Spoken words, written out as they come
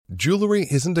Jewelry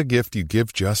isn't a gift you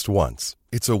give just once.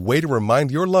 It's a way to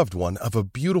remind your loved one of a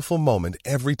beautiful moment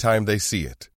every time they see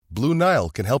it. Blue Nile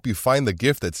can help you find the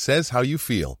gift that says how you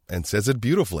feel and says it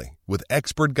beautifully, with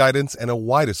expert guidance and a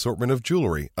wide assortment of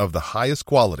jewelry of the highest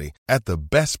quality at the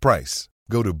best price.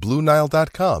 Go to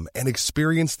BlueNile.com and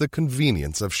experience the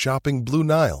convenience of shopping Blue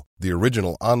Nile, the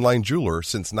original online jeweler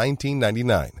since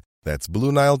 1999. That's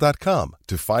BlueNile.com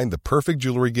to find the perfect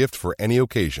jewelry gift for any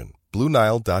occasion.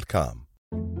 BlueNile.com.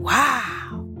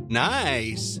 Wow.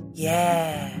 Nice.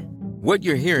 Yeah. What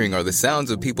you're hearing are the sounds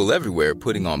of people everywhere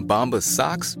putting on Bombas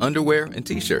socks, underwear, and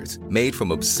T-shirts made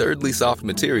from absurdly soft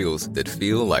materials that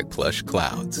feel like plush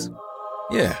clouds.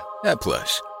 Yeah, that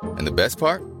plush. And the best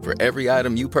part? For every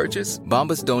item you purchase,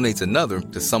 Bombas donates another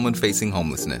to someone facing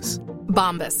homelessness.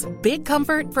 Bombas. Big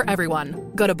comfort for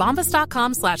everyone. Go to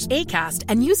bombas.com/ACAST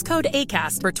and use code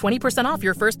ACAST for 20% off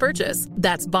your first purchase.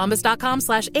 That's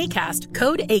bombas.com/ACAST.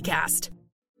 Code ACAST.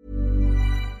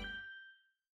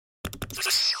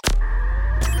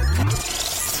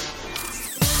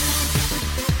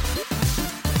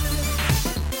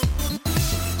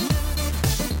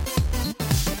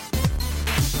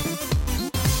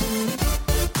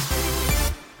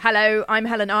 Hello, I'm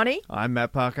Helen Arney. I'm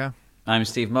Matt Parker. I'm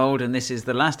Steve Mould, and this is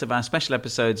the last of our special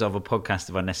episodes of a podcast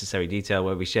of Unnecessary Detail,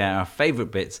 where we share our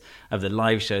favourite bits of the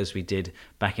live shows we did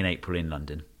back in April in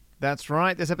London. That's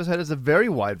right. This episode has a very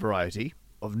wide variety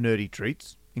of nerdy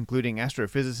treats, including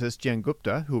astrophysicist Jen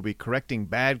Gupta, who will be correcting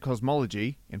bad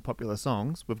cosmology in popular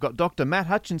songs. We've got Dr. Matt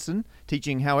Hutchinson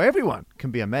teaching how everyone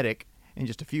can be a medic in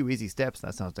just a few easy steps.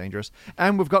 That sounds dangerous.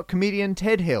 And we've got comedian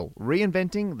Ted Hill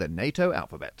reinventing the NATO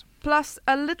alphabet. Plus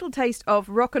a little taste of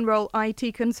rock and roll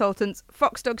IT consultants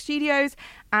Fox Dog Studios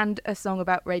and a song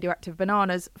about radioactive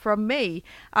bananas from me.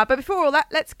 But before all that,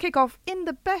 let's kick off in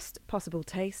the best possible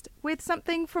taste with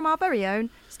something from our very own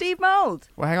Steve Mould.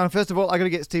 Well, hang on. First of all, I got to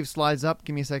get Steve's slides up.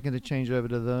 Give me a second to change over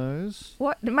to those.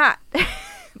 What, Matt?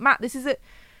 Matt, this is a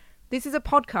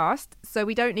podcast, so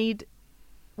we don't need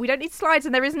slides,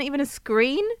 and there isn't even a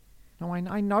screen. No, I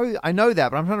know that,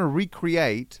 but I'm trying to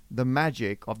recreate the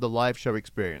magic of the live show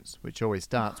experience, which always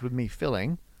starts with me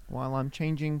filling while I'm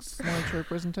changing slideshow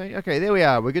presentation. Okay, there we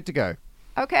are. We're good to go.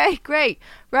 Okay, great.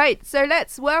 Right, so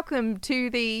let's welcome to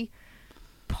the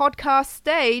podcast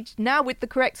stage, now with the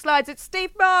correct slides, it's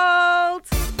Steve Mould.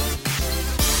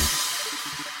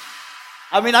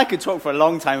 I mean, I could talk for a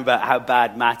long time about how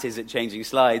bad Matt is at changing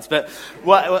slides, but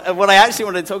what I actually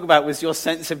wanted to talk about was your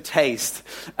sense of taste.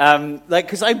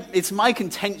 Because it's my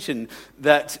contention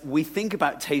that we think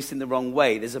about taste in the wrong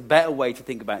way. There's a better way to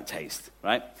think about taste,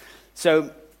 right?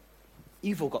 So,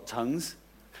 you've all got tongues,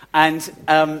 and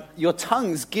your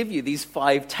tongues give you these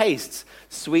 5 tastes: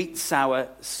 sweet, sour,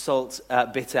 salt,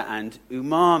 bitter, and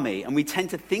umami. And we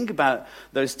tend to think about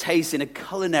those tastes in a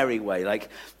culinary way, like,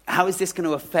 how is this going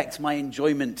to affect my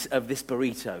enjoyment of this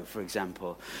burrito, for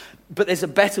example? But there's a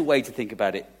better way to think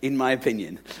about it, in my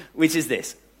opinion, which is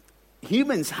this.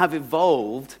 Humans have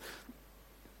evolved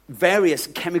various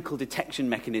chemical detection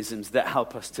mechanisms that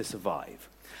help us to survive.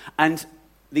 And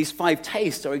these 5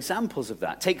 tastes are examples of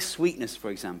that. Take sweetness, for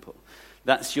example.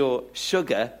 That's your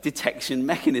sugar detection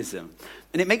mechanism.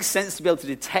 And it makes sense to be able to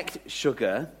detect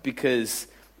sugar because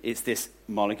it's this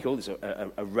molecule, it's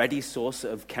a ready source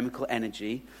of chemical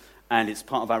energy, and it's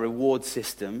part of our reward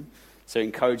system, so it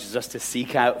encourages us to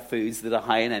seek out foods that are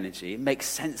high in energy. It makes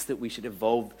sense that we should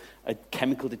evolve a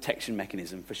chemical detection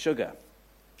mechanism for sugar.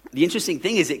 The interesting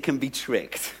thing is it can be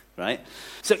tricked, right?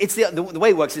 So it's the way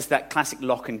it works is that classic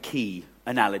lock and key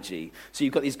analogy. So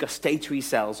you've got these gustatory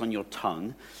cells on your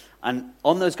tongue, and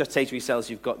on those gustatory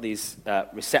cells, you've got these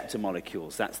receptor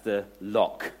molecules. That's the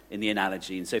lock in the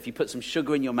analogy. And so if you put some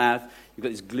sugar in your mouth, you've got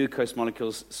these glucose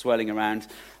molecules swirling around.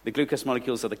 The glucose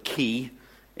molecules are the key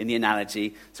in the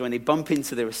analogy. So when they bump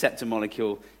into the receptor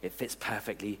molecule, it fits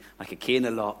perfectly like a key in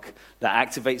a lock that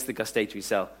activates the gustatory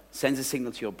cell, sends a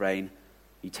signal to your brain,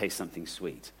 you taste something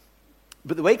sweet.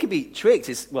 But the way it can be tricked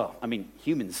is,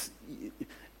 humans,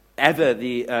 ever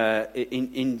the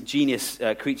ingenious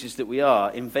creatures that we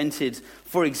are, invented,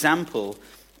 for example,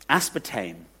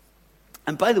 aspartame.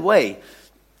 And by the way,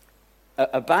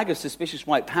 a bag of suspicious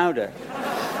white powder,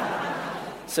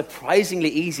 surprisingly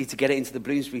easy to get it into the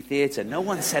Bloomsbury Theatre. No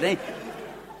one said anything.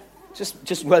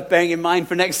 Just worth bearing in mind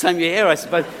for next time you're here, I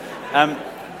suppose.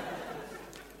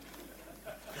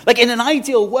 In an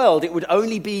ideal world, it would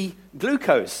only be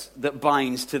glucose that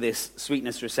binds to this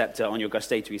sweetness receptor on your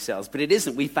gustatory cells, but it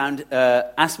isn't. We found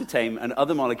aspartame and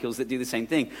other molecules that do the same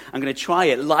thing. I'm going to try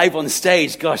it live on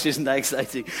stage. Gosh, isn't that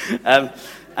exciting? And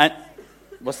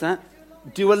what's that?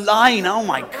 Do a line. Oh,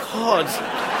 my God.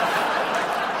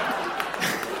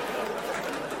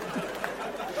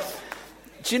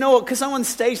 Do you know what? Because I'm on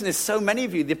stage and there's so many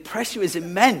of you, the pressure is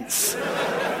immense.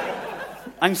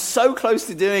 I'm so close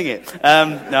to doing it.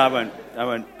 No,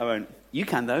 I won't. You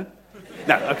can, though.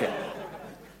 No, okay.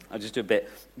 I'll just do a bit.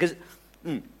 Because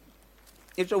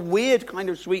it's a weird kind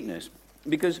of sweetness.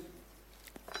 Because,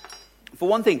 for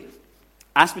one thing,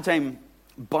 aspartame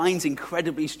binds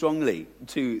incredibly strongly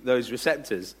to those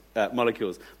receptors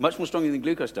molecules, much more strongly than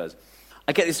glucose does.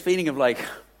 I get this feeling of like,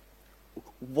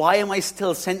 why am I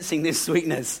still sensing this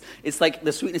sweetness? It's like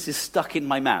the sweetness is stuck in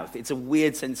my mouth. It's a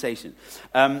weird sensation.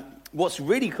 What's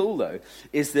really cool, though,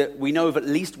 is that we know of at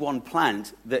least one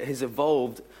plant that has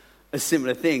evolved a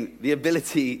similar thing, the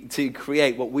ability to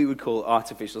create what we would call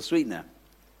artificial sweetener.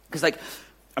 Because, like,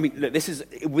 I mean, look, this is,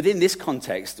 within this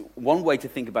context, one way to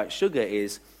think about sugar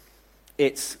is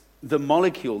it's the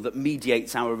molecule that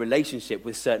mediates our relationship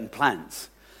with certain plants.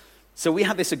 So we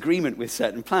have this agreement with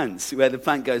certain plants where the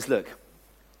plant goes, look,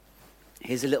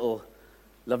 here's a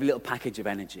lovely little package of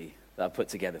energy that I've put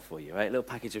together for you, right? A little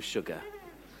package of sugar.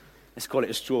 Let's call it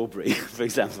a strawberry, for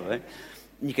example, right?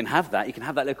 And you can have that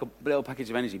little package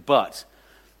of energy, but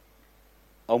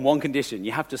on one condition,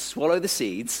 you have to swallow the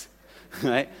seeds,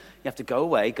 right? You have to go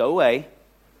away,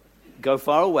 go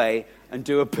far away, and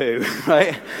do a poo,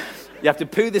 right? You have to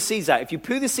poo the seeds out. If you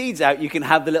poo the seeds out, you can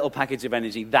have the little package of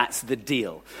energy. That's the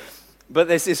deal. But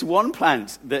there's this one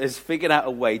plant that has figured out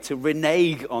a way to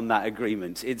renege on that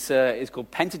agreement. It's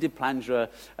called Pentadiplandra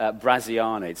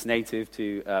brasiliana. It's native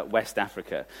to West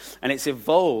Africa. And it's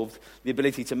evolved the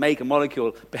ability to make a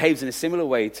molecule, behaves in a similar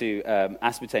way to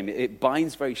aspartame. It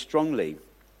binds very strongly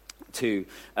to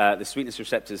the sweetness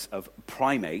receptors of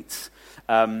primates.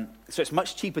 So it's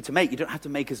much cheaper to make. You don't have to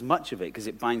make as much of it because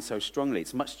it binds so strongly.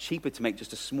 It's much cheaper to make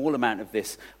just a small amount of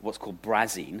this, what's called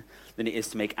brazine, than it is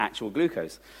to make actual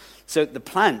glucose. So the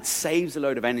plant saves a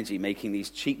load of energy making these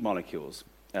cheap molecules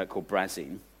called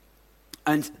brazine.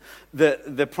 And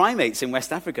the primates in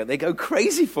West Africa, they go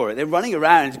crazy for it. They're running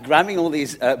around, grabbing all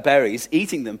these berries,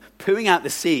 eating them, pooing out the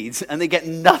seeds, and they get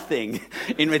nothing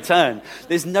in return.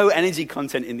 There's no energy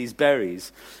content in these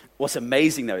berries. What's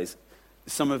amazing, though, is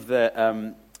some of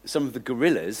the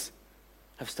gorillas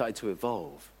have started to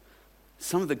evolve.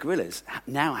 Some of the gorillas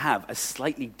now have a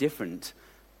slightly different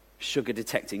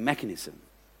sugar-detecting mechanism.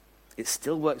 It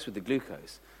still works with the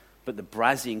glucose, but the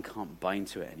brazine can't bind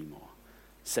to it anymore.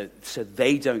 So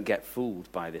they don't get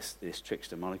fooled by this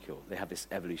trickster molecule. They have this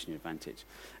evolutionary advantage.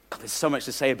 God, there's so much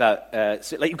to say about,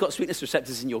 like you've got sweetness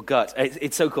receptors in your gut.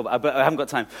 It's so cool, but I haven't got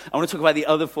time. I want to talk about the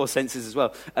other four senses as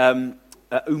well.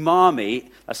 Umami,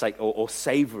 that's like, or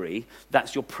savory,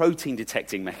 that's your protein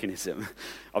detecting mechanism.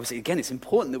 Obviously, again, it's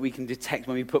important that we can detect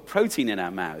when we put protein in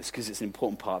our mouths because it's an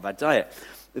important part of our diet.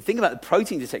 The thing about the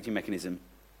protein detecting mechanism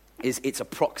is it's a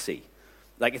proxy.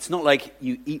 Like, it's not like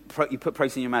you put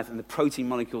protein in your mouth and the protein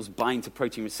molecules bind to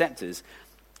protein receptors.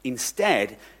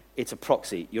 Instead, it's a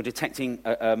proxy. You're detecting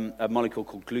a molecule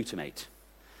called glutamate.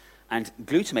 And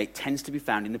glutamate tends to be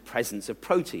found in the presence of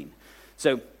protein.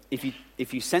 So if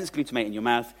you sense glutamate in your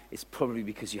mouth, it's probably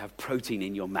because you have protein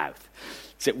in your mouth.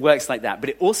 So it works like that.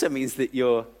 But it also means that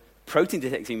your protein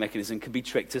detecting mechanism can be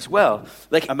tricked as well.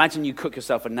 Like, imagine you cook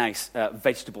yourself a nice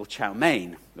vegetable chow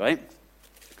mein, right?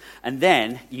 And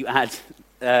then you add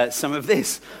some of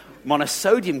this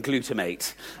monosodium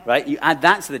glutamate, right? You add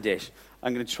that to the dish.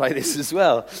 I'm going to try this as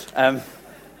well.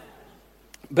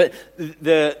 But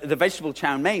the vegetable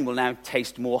chow mein will now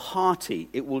taste more hearty.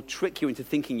 It will trick you into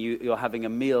thinking you're having a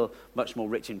meal much more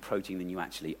rich in protein than you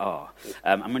actually are.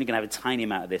 I'm only going to have a tiny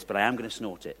amount of this, but I am going to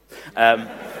snort it.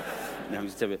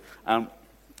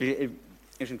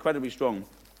 It's incredibly strong.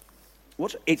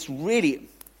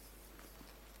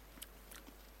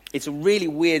 It's a really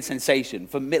weird sensation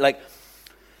for me, like,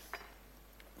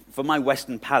 for my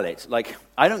Western palate. Like,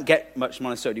 I don't get much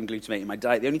monosodium glutamate in my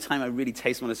diet. The only time I really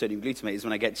taste monosodium glutamate is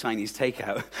when I get Chinese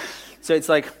takeout. So it's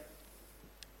like,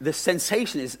 the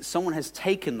sensation is someone has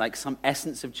taken, like, some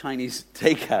essence of Chinese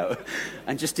takeout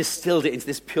and just distilled it into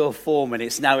this pure form, and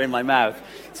it's now in my mouth.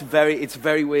 It's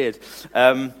very weird.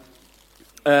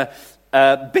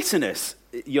 Bitterness.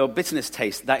 Your bitterness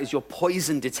taste, that is your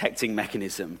poison detecting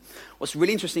mechanism. What's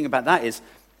really interesting about that is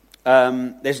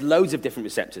there's loads of different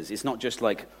receptors. It's not just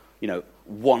like,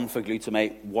 one for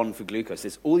glutamate, one for glucose.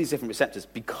 There's all these different receptors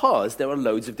because there are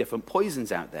loads of different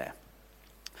poisons out there.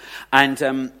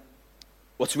 And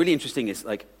what's really interesting is,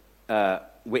 like,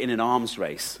 we're in an arms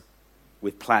race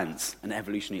with plants, an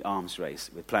evolutionary arms race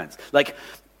with plants. Like,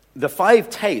 the 5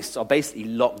 tastes are basically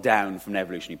locked down from an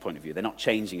evolutionary point of view. They're not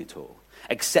changing at all.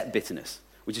 Except bitterness,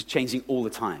 which is changing all the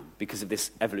time because of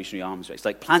this evolutionary arms race.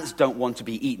 Like, plants don't want to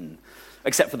be eaten,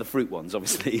 except for the fruit ones,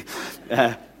 obviously.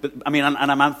 But, I mean, and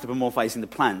I'm anthropomorphizing the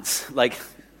plants. Like,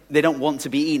 they don't want to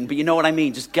be eaten, but you know what I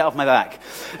mean. Just get off my back.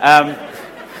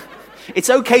 It's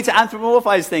okay to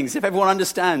anthropomorphize things if everyone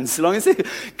understands. So long as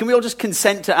can we all just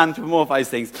consent to anthropomorphize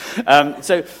things?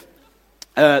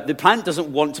 The plant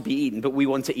doesn't want to be eaten, but we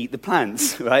want to eat the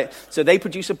plants, right? So they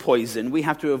produce a poison. We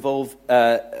have to evolve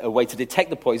a way to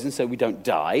detect the poison so we don't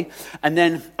die. And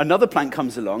then another plant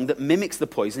comes along that mimics the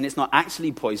poison. It's not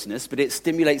actually poisonous, but it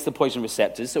stimulates the poison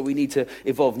receptors. So we need to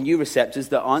evolve new receptors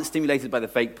that aren't stimulated by the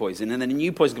fake poison. And then a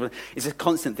new poison comes along. It's a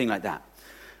constant thing like that.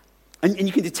 And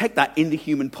you can detect that in the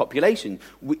human population.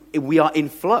 We are in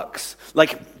flux.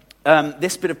 Like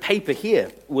this bit of paper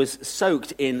here was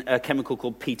soaked in a chemical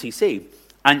called PTC.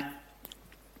 And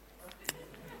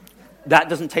that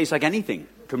doesn't taste like anything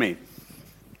for me,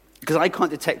 because I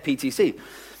can't detect PTC.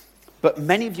 But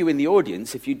many of you in the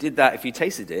audience, if you did that, if you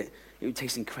tasted it, it would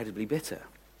taste incredibly bitter.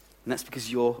 And that's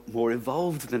because you're more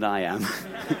evolved than I am.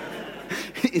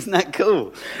 Isn't that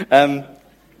cool?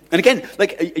 And again,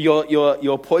 like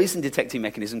your poison detecting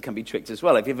mechanism can be tricked as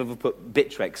well. If you've ever put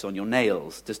Bitrex on your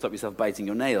nails to stop yourself biting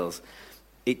your nails,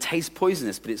 it tastes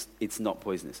poisonous, but it's not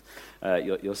poisonous.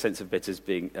 Your sense of bitter is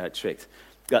being tricked.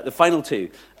 The final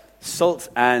two, salt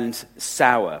and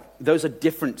sour. Those are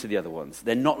different to the other ones.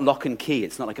 They're not lock and key.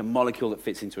 It's not like a molecule that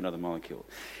fits into another molecule.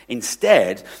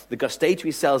 Instead, the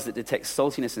gustatory cells that detect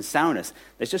saltiness and sourness,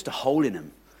 there's just a hole in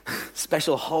them.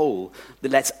 Special hole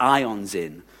that lets ions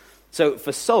in. So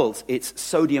for salt, it's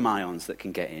sodium ions that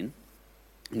can get in,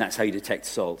 and that's how you detect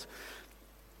salt.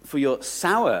 For your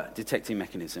sour detecting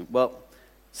mechanism, well,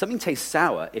 something tastes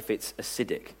sour if it's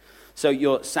acidic. So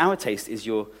your sour taste is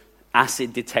your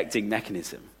acid detecting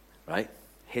mechanism, right?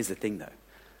 Here's the thing, though.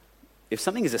 If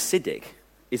something is acidic,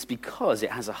 it's because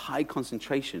it has a high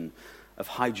concentration of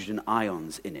hydrogen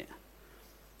ions in it.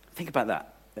 Think about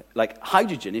that. Like,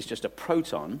 hydrogen is just a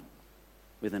proton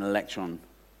with an electron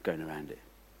going around it,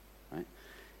 right?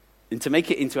 And to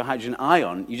make it into a hydrogen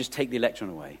ion, you just take the electron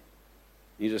away.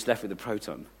 You're just left with the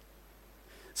proton.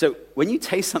 So when you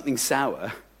taste something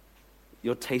sour,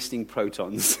 you're tasting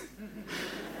protons.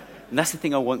 And that's the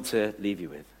thing I want to leave you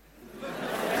with.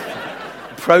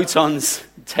 Protons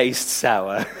taste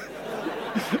sour.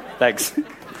 Thanks.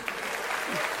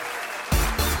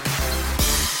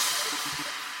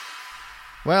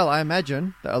 Well, I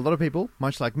imagine that a lot of people,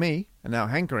 much like me, are now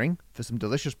hankering for some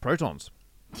delicious protons.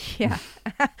 Yeah.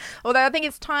 Although I think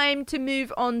it's time to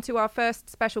move on to our first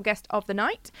special guest of the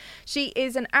night. She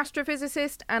is an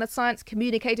astrophysicist and a science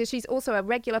communicator. She's also a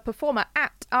regular performer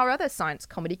at our other science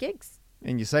comedy gigs.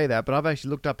 And you say that, but I've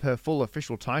actually looked up her full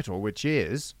official title, which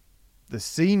is the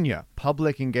Senior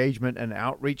Public Engagement and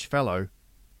Outreach Fellow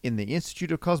in the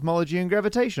Institute of Cosmology and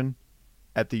Gravitation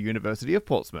at the University of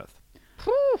Portsmouth.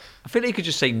 I feel like you could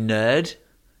just say nerd,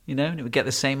 and it would get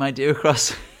the same idea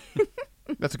across.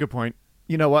 That's a good point.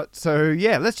 You know what? So,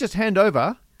 yeah, let's just hand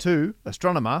over to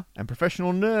astronomer and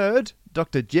professional nerd,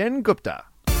 Dr. Jen Gupta.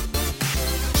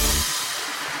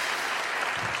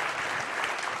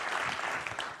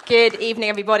 Good evening,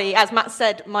 everybody. As Matt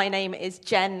said, my name is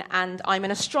Jen, and I'm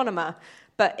an astronomer.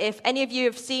 But if any of you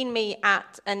have seen me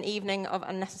at an evening of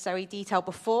unnecessary detail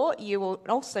before, you will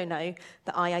also know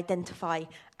that I identify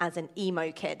as an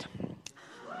emo kid.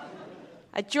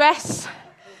 I dress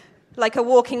like a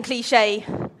walking cliche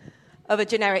of a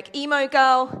generic emo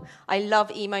girl. I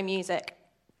love emo music.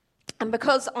 And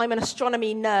because I'm an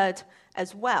astronomy nerd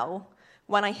as well,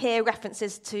 when I hear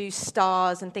references to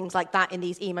stars and things like that in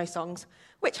these emo songs,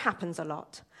 which happens a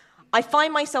lot, I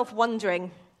find myself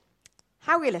wondering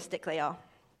how realistic they are,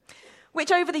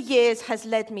 which over the years has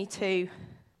led me to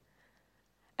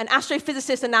an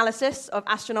astrophysicist analysis of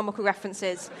astronomical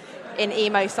references in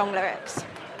emo song lyrics.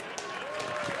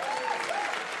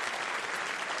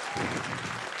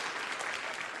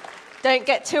 Don't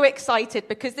get too excited,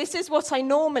 because this is what I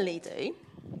normally do.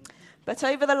 But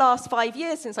over the last 5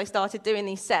 years since I started doing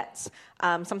these sets,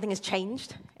 something has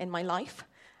changed in my life,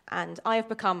 and I have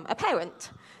become a parent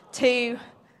to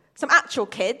some actual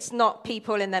kids, not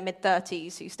people in their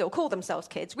mid-30s who still call themselves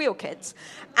kids, real kids.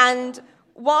 And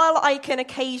while I can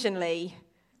occasionally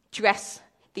dress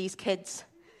these kids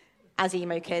as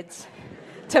emo kids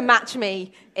to match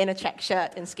me in a check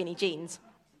shirt and skinny jeans,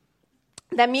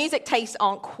 their music tastes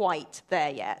aren't quite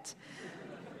there yet,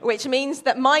 which means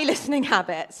that my listening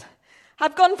habits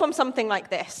have gone from something like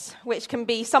this, which can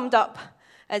be summed up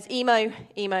as emo,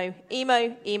 emo,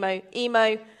 emo, emo,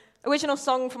 emo, original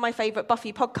song from my favourite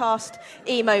Buffy podcast,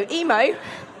 emo, emo.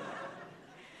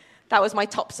 That was my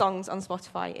top songs on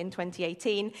Spotify in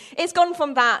 2018. It's gone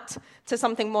from that to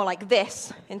something more like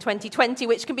this in 2020,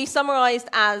 which can be summarised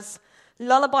as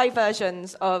lullaby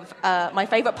versions of my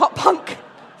favourite pop-punk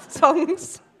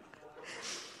songs.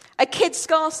 A kids'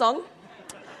 Scar song,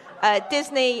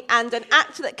 Disney, and an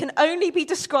act that can only be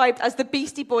described as the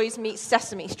Beastie Boys meets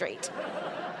Sesame Street.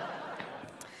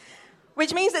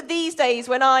 Which means that these days,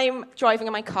 when I'm driving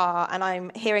in my car and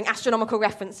I'm hearing astronomical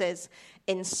references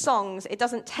in songs, it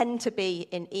doesn't tend to be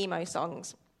in emo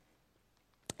songs.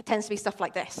 It tends to be stuff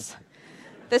like this.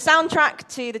 The soundtrack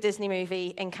to the Disney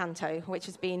movie Encanto, which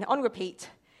has been on repeat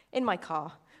in my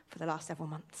car for the last several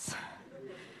months.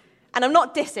 And I'm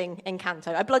not dissing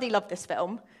Encanto. I bloody love this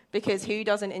film, because who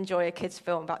doesn't enjoy a kids'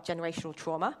 film about generational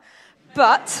trauma?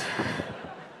 But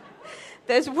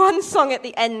there's one song at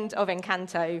the end of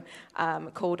Encanto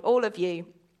called All of You,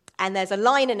 and there's a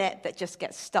line in it that just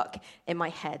gets stuck in my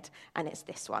head, and it's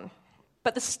this one.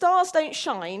 But the stars don't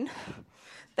shine,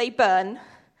 they burn,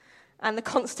 and the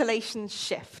constellations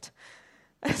shift.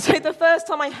 So the first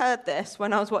time I heard this,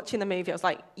 when I was watching the movie, I was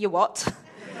like, you what?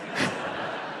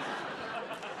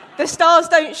 The stars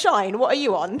don't shine, what are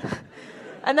you on?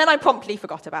 And then I promptly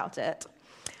forgot about it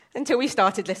until we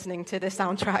started listening to the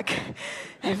soundtrack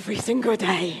every single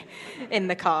day in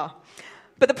the car.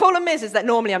 But the problem is that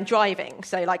normally I'm driving.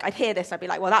 So like I'd hear this, I'd be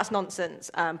like, well, that's nonsense,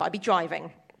 but I'd be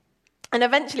driving. And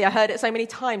eventually I heard it so many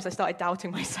times, I started doubting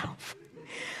myself.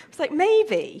 It's like,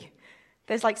 maybe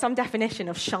there's like some definition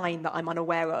of shine that I'm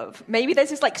unaware of. Maybe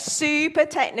there's this like super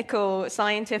technical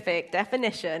scientific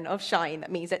definition of shine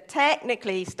that means that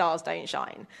technically stars don't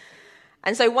shine.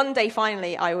 And so one day,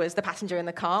 finally, I was the passenger in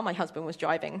the car, my husband was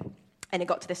driving, and it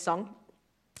got to this song.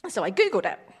 So I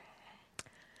Googled it.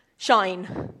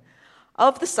 Shine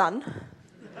of the sun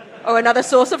or another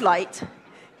source of light,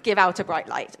 give out a bright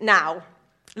light. Now,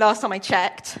 last time I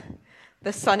checked,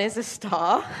 the sun is a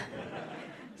star,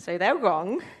 so they're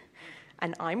wrong,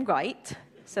 and I'm right,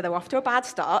 so they're off to a bad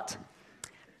start.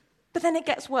 But then it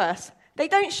gets worse. They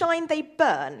don't shine, they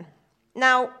burn.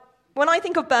 Now, when I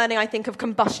think of burning, I think of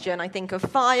combustion, I think of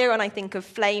fire, and I think of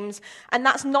flames, and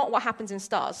that's not what happens in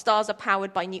stars. Stars are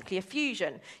powered by nuclear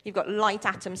fusion. You've got light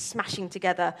atoms smashing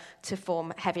together to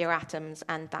form heavier atoms,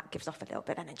 and that gives off a little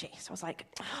bit of energy. So I was like,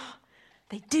 oh,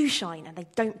 they do shine, and they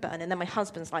don't burn. And then my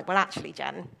husband's like, well, actually,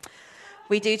 Jen,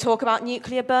 we do talk about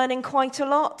nuclear burning quite a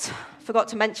lot. Forgot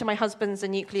to mention my husband's a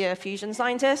nuclear fusion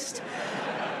scientist.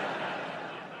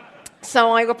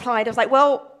 So I replied, I was like,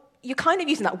 well, you're kind of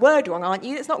using that word wrong, aren't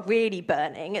you? It's not really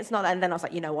burning. It's not. And then I was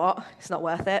like, you know what? It's not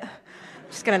worth it. I'm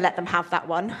just going to let them have that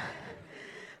one.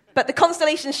 But the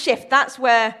constellation shift, that's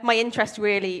where my interest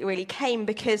really came,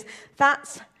 because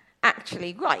that's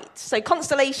actually right. So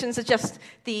constellations are just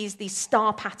these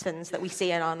star patterns that we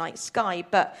see in our night sky,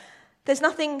 but there's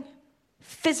nothing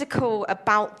physical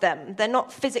about them. They're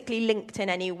not physically linked in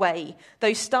any way.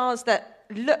 Those stars that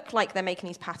look like they're making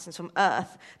these patterns from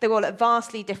Earth, they're all at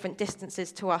vastly different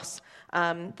distances to us.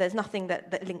 There's nothing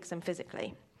that links them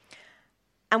physically.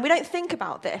 And we don't think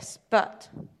about this, but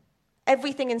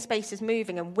everything in space is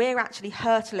moving, and we're actually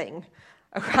hurtling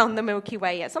around the Milky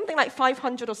Way at something like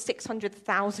 500 or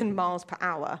 600,000 miles per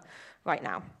hour right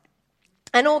now.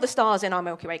 And all the stars in our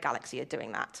Milky Way galaxy are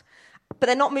doing that. But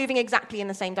they're not moving exactly in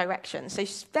the same direction. So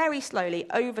very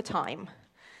slowly, over time,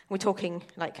 we're talking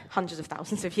like hundreds of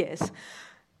thousands of years,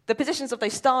 the positions of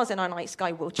those stars in our night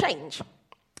sky will change.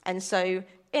 And so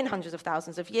in hundreds of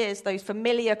thousands of years, those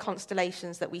familiar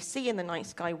constellations that we see in the night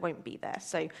sky won't be there.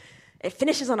 So it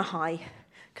finishes on a high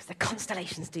because the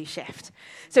constellations do shift.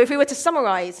 So if we were to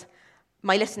summarize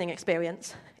my listening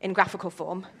experience in graphical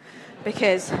form,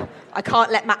 because I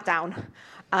can't let Matt down,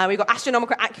 we've got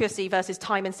astronomical accuracy versus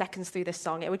time in seconds through this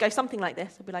song. It would go something like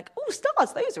this. It'd be like, oh,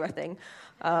 stars, those are a thing.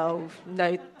 Oh,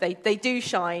 no, they do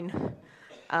shine.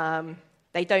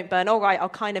 They don't burn. All right, I'll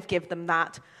kind of give them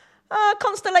that.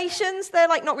 Constellations, they're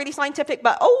like not really scientific,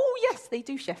 but oh, yes, they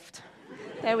do shift.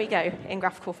 There we go, in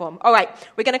graphical form. All right,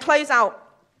 we're going to close out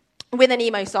with an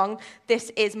emo song. This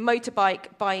is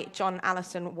Motorbike by John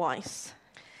Allison Weiss.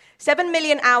 7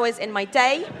 million hours in my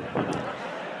day.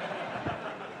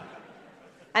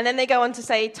 And then they go on to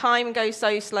say, time goes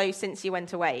so slow since you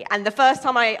went away. And the first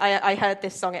time I heard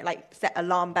this song, it like set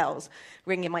alarm bells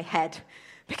ring in my head,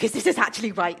 because this is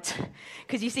actually right.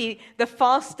 Because you see, the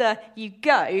faster you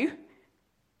go,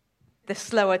 the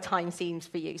slower time seems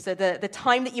for you. So the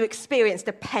time that you experience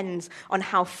depends on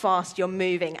how fast you're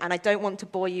moving. And I don't want to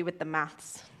bore you with the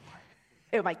maths.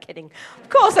 Who am I kidding? Of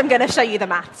course I'm going to show you the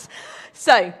maths.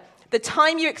 So the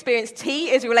time you experience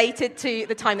t is related to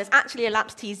the time that's actually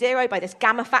elapsed t0 by this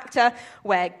gamma factor,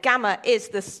 where gamma is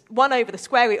the 1 over the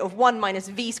square root of 1 minus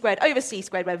v squared over c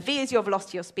squared, where v is your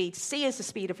velocity or speed, c is the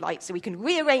speed of light. So we can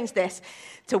rearrange this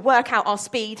to work out our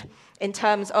speed in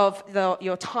terms of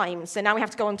your time. So now we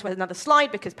have to go on to another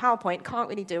slide, because PowerPoint can't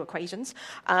really do equations.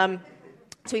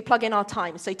 So we plug in our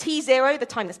time. So T0, the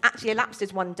time that's actually elapsed,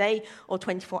 is 1 day or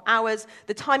 24 hours.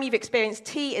 The time you've experienced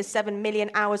T is 7 million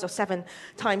hours, or 7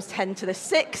 times 10 to the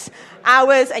 6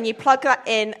 hours. And you plug that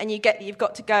in, and you've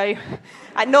got to go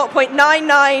at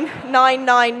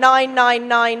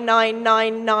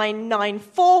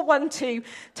 0.9999999999412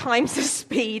 times the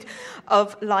speed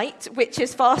of light, which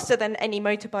is faster than any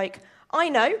motorbike I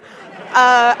know.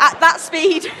 At that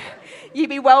speed, you'd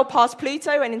be well past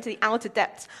Pluto and into the outer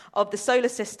depths of the solar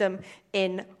system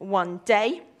in 1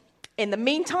 day. In the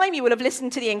meantime, you will have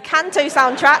listened to the Encanto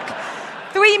soundtrack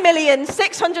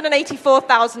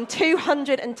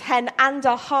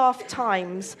 3,684,210.5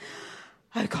 times.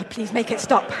 Oh God, please make it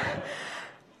stop.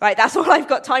 Right, that's all I've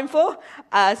got time for.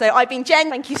 So I've been Jen.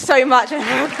 Thank you so much, and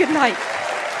have a good night.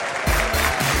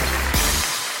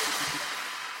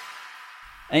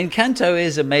 Encanto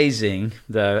is amazing,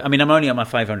 though. I mean, I'm only on my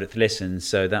 500th listen,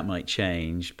 so that might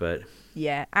change, but...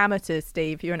 Yeah, amateur,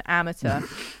 Steve. You're an amateur.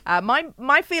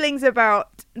 My feelings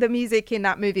about the music in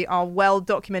that movie are well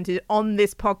documented on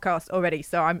this podcast already,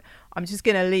 so I'm just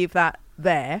going to leave that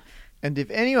there. And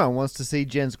if anyone wants to see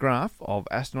Jen's graph of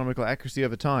astronomical accuracy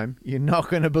over time, you're not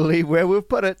going to believe where we've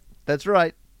put it. That's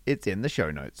right. It's in the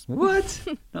show notes. What?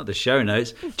 Not the show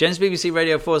notes. Jen's BBC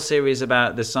Radio 4 series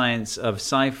about the science of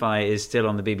sci-fi is still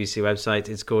on the BBC website.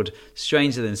 It's called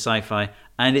Stranger Than Sci-Fi,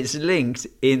 and it's linked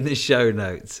in the show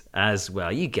notes as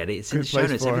well. You get it. It's in the show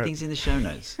notes. Everything's in the show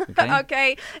notes. Okay?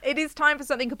 Okay, it is time for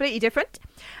something completely different.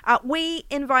 We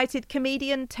invited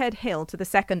comedian Ted Hill to the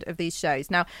second of these shows.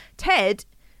 Now, Ted,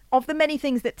 of the many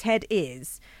things that Ted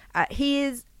is, he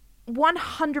is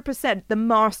 100% the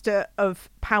master of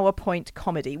PowerPoint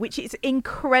comedy, which is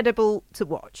incredible to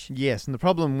watch. Yes, and the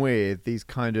problem with these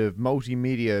kind of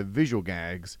multimedia visual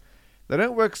gags, they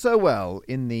don't work so well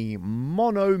in the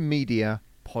monomedia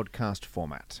podcast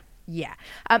format. Yeah.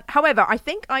 However, I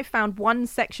think I found one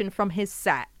section from his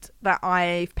set that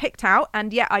I've picked out,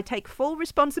 and yeah, I take full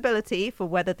responsibility for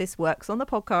whether this works on the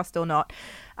podcast or not.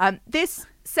 This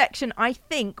section, I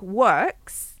think,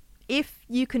 works if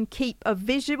you can keep a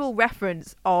visual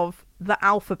reference of the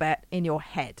alphabet in your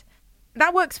head.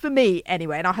 That works for me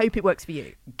anyway, and I hope it works for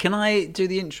you. Can I do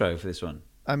the intro for this one?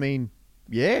 I mean,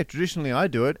 yeah, traditionally I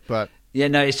do it, but... Yeah,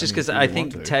 no, it's just because I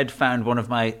think Ted found one of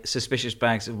my suspicious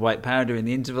bags of white powder in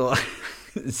the interval.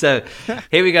 So,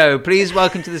 here we go. Please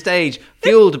welcome to the stage,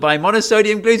 fueled by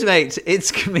monosodium glutamate,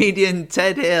 it's comedian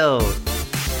Ted Hill.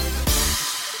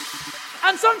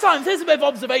 And sometimes, here's a bit of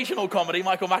observational comedy,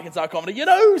 Michael McIntyre comedy. You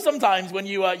know, sometimes when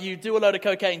you do a load of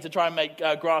cocaine to try and make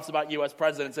graphs about US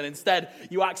presidents, and instead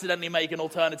you accidentally make an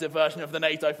alternative version of the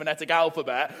NATO phonetic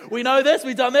alphabet. We know this,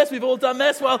 we've done this, we've all done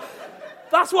this. Well,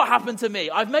 that's what happened to me.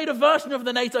 I've made a version of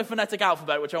the NATO phonetic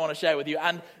alphabet, which I want to share with you.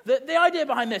 And the idea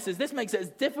behind this is this makes it as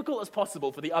difficult as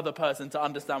possible for the other person to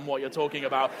understand what you're talking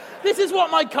about. This is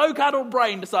what my coke-addled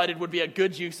brain decided would be a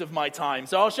good use of my time.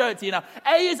 So I'll show it to you now.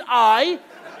 A is I.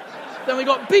 Then we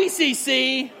got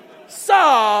BCC,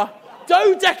 SAR,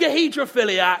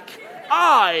 dodecahedrophiliac,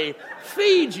 I,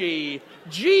 Fiji,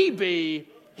 GB,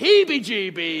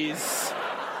 heebie-jeebies,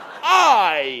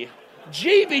 I,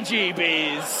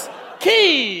 jeebie-jeebies,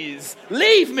 keys,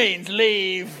 leave means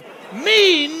leave,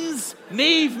 means,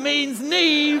 Neve means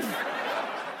Neve,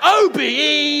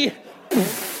 OBE,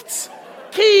 pfft,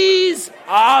 keys,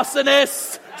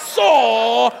 arsonist,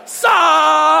 saw,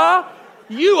 SAR,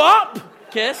 you up,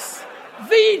 kiss,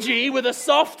 VG with a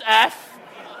soft F,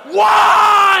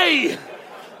 Y!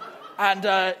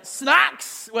 And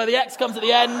snacks, where the X comes at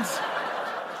the end,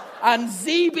 and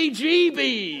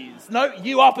ZBGBs. No,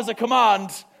 you up as a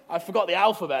command. I forgot the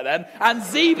alphabet then. And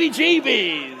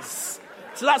ZBGBs.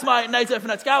 So that's my NATO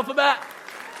phonetic alphabet.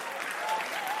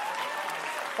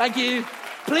 Thank you.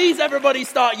 Please, everybody,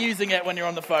 start using it when you're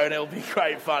on the phone. It'll be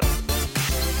great fun.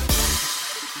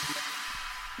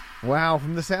 Wow,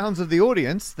 from the sounds of the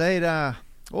audience, they'd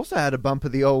also had a bump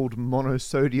of the old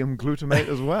monosodium glutamate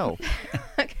as well.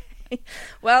 Okay.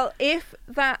 Well, if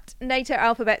that NATO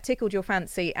alphabet tickled your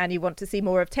fancy and you want to see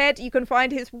more of Ted, you can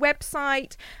find his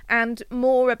website and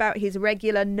more about his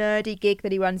regular nerdy gig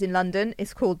that he runs in London.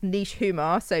 It's called Niche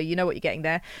Humour, so you know what you're getting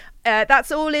there.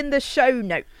 That's all in the show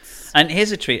notes. And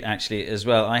here's a treat, actually, as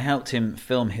well. I helped him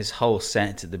film his whole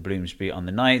set at the Bloomsbury on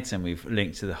the night, and we've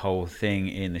linked to the whole thing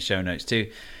in the show notes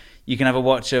too. You can have a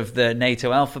watch of the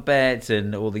NATO alphabet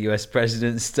and all the US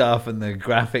president stuff and the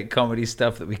graphic comedy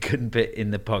stuff that we couldn't put in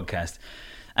the podcast.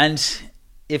 And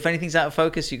if anything's out of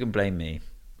focus, you can blame me.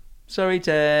 Sorry,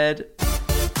 Ted.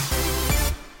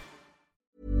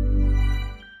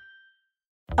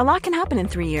 A lot can happen in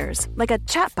 3 years, like a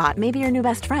chatbot may be your new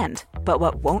best friend. But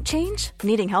what won't change?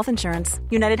 Needing health insurance.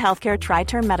 United Healthcare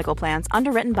Tri-Term Medical Plans,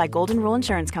 underwritten by Golden Rule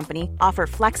Insurance Company, offer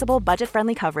flexible,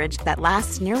 budget-friendly coverage that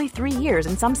lasts nearly 3 years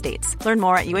in some states. Learn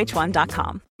more at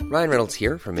uh1.com. Ryan Reynolds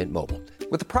here from Mint Mobile.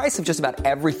 With the price of just about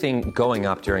everything going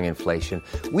up during inflation,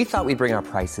 we thought we'd bring our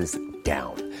prices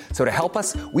down. So to help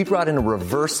us, we brought in a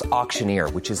reverse auctioneer,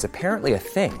 which is apparently a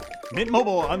thing. Mint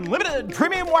Mobile Unlimited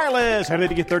Premium Wireless. How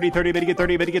to get 30, 30, bit to get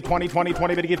 30, bit to get 20, 20,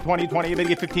 20, bit to get 20, 20, bit to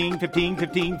get 15, 15,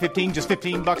 15, 15, just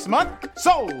 $15 a month?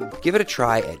 Sold! Give it a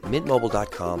try at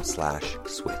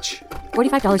mintmobile.com/switch.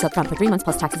 $45 up front for 3 months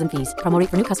plus taxes and fees. Promo rate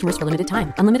for new customers for limited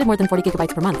time. Unlimited more than 40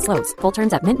 gigabytes per month. Slows full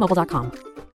terms at mintmobile.com.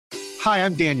 Hi,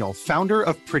 I'm Daniel, founder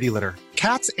of Pretty Litter.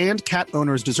 Cats and cat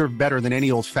owners deserve better than any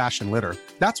old-fashioned litter.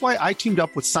 That's why I teamed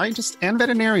up with scientists and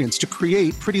veterinarians to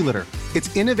create Pretty Litter.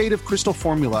 Its innovative crystal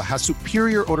formula has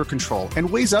superior odor control and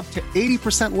weighs up to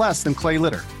 80% less than clay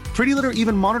litter. Pretty Litter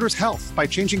even monitors health by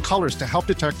changing colors to help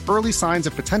detect early signs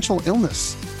of potential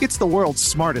illness. It's the world's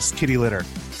smartest kitty litter.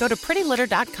 Go to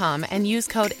prettylitter.com and use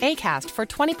code ACAST for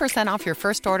 20% off your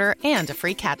first order and a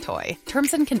free cat toy.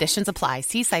 Terms and conditions apply.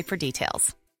 See site for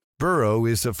details. Burrow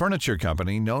is a furniture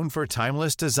company known for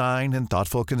timeless design and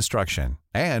thoughtful construction,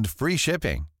 and free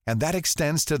shipping, and that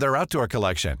extends to their outdoor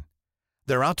collection.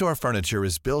 Their outdoor furniture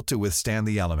is built to withstand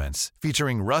the elements,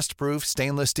 featuring rust-proof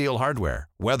stainless steel hardware,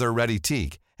 weather-ready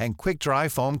teak, and quick-dry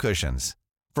foam cushions.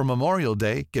 For Memorial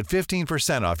Day, get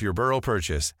 15% off your Burrow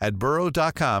purchase at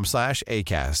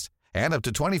burrow.com/ACAST, and up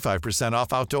to 25%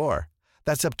 off outdoor.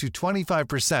 That's up to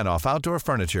 25% off outdoor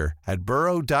furniture at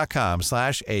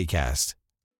burrow.com/ACAST.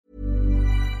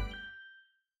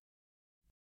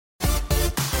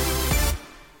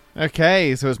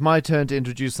 Okay, so it's my turn to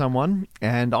introduce someone,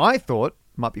 and I thought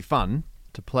it might be fun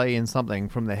to play in something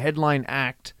from the headline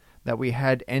act that we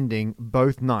had ending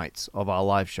both nights of our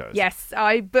live shows. Yes,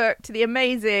 I booked the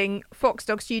amazing Fox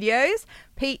Dog Studios,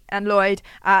 Pete and Lloyd.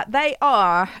 They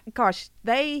are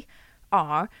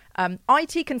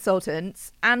IT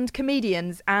consultants and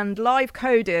comedians and live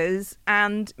coders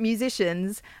and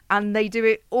musicians, and they do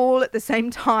it all at the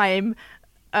same time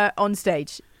on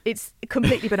stage. It's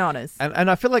completely bananas. And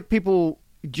I feel like people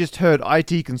just heard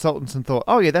IT consultants and thought,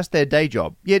 oh yeah, that's their day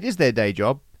job. Yeah, it is their day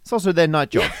job. It's also their night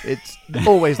job. It's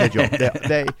always their job.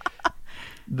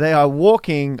 They are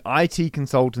walking IT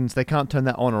consultants. They can't turn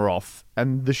that on or off.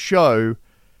 And the show,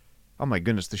 oh my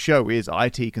goodness, the show is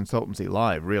IT Consultancy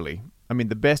Live, really. I mean,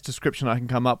 the best description I can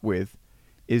come up with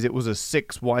is it was a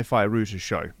 6 Wi-Fi router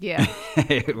show. Yeah.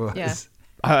 It was. Yeah.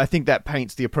 I think that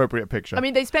paints the appropriate picture. I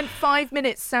mean, they spent 5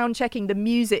 minutes sound checking the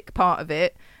music part of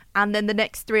it, and then the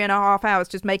next 3.5 hours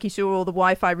just making sure all the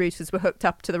Wi-Fi routers were hooked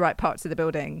up to the right parts of the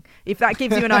building. If that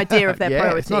gives you an idea of their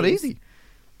priorities. It's not easy.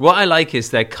 What I like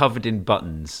is they're covered in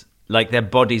buttons. Like, their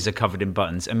bodies are covered in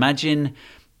buttons. Imagine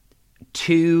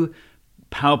 2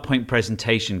 PowerPoint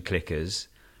presentation clickers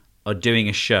are doing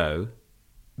a show,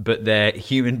 but they're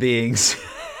human beings.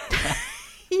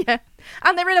 Yeah.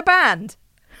 And they're in a band.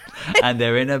 And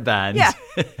they're in a band. Yeah.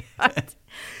 Right.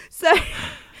 So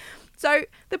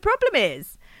the problem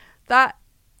is that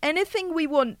anything we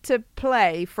want to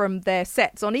play from their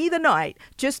sets on either night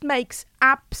just makes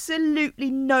absolutely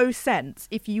no sense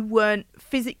if you weren't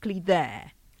physically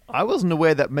there. I wasn't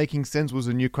aware that making sense was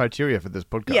a new criteria for this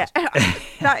podcast. Yeah,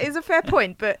 that is a fair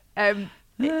point, but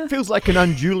it feels like an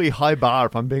unduly high bar,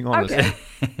 if I'm being honest. Okay.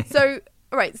 So,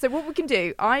 all right, so what we can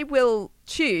do, I will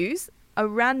choose a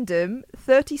random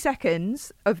 30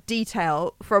 seconds of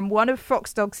detail from one of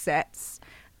Fox Dog's sets,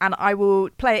 and I will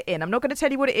play it in. I'm not going to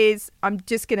tell you what it is. I'm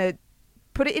just going to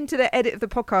put it into the edit of the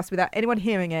podcast without anyone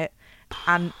hearing it,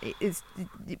 and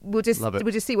we'll just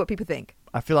see what people think.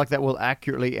 I feel like that will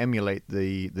accurately emulate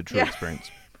the true experience.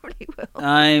 Probably will.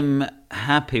 I'm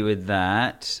happy with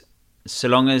that, so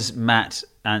long as Matt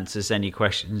answers any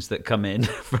questions that come in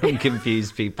from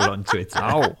confused people on Twitter.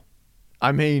 Oh,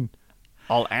 I mean,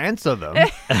 I'll answer them.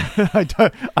 I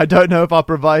don't know if I'll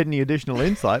provide any additional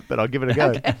insight, but I'll give it a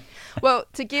go. Okay. Well,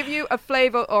 to give you a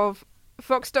flavour of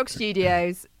Fox Dog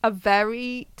Studios, a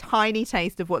very tiny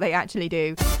taste of what they actually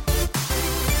do.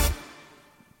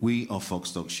 We are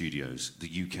Fox Dog Studios, the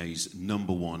UK's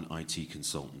 #1 IT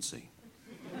consultancy.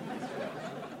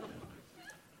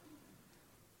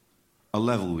 I'll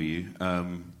level with you.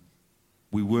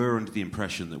 We were under the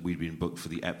impression that we'd been booked for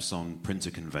the Epson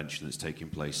printer convention that's taking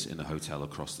place in a hotel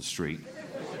across the street.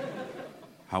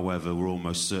 However, we're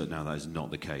almost certain now that is not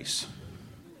the case.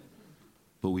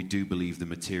 But we do believe the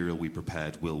material we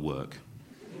prepared will work.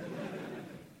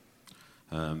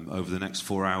 Over the next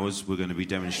 4 hours, we're going to be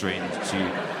demonstrating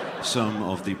to some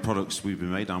of the products we've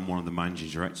been made. I'm one of the managing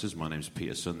directors. My name's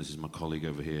Peter Sun. This is my colleague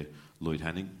over here, Lloyd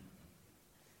Henning.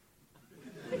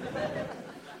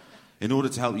 In order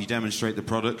to help you demonstrate the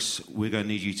products, we're going to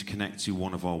need you to connect to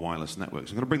one of our wireless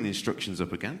networks. I'm going to bring the instructions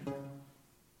up again.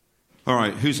 All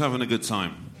right, who's having a good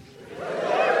time?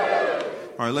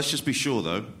 All right, let's just be sure,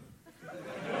 though.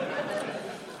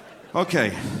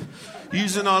 Okay.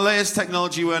 Using our latest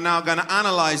technology, we're now going to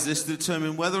analyze this to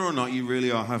determine whether or not you really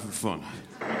are having fun.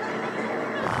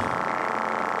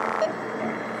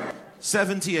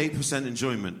 78%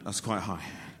 enjoyment. That's quite high.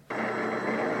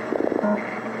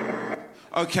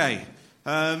 Okay.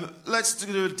 Let's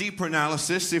do a deeper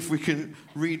analysis, see if we can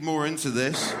read more into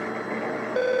this.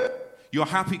 You're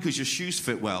happy because your shoes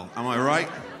fit well. Am I right?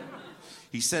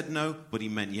 He said no, but he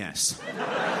meant yes.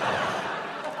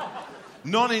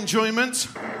 Non-enjoyment.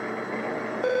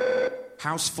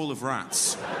 House full of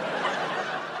rats.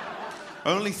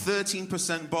 Only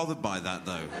 13% bothered by that,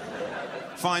 though.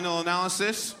 Final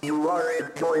analysis. You are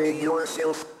enjoying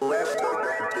yourself left or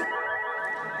right.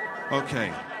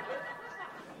 Okay.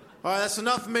 All right, that's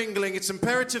enough mingling. It's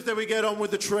imperative that we get on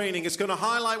with the training. It's going to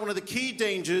highlight one of the key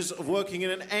dangers of working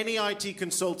in any IT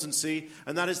consultancy,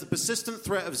 and that is the persistent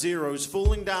threat of zeros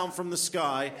falling down from the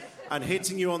sky and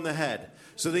hitting you on the head.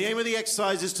 So the aim of the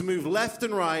exercise is to move left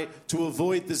and right to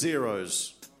avoid the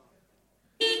zeros.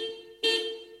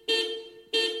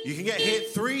 You can get hit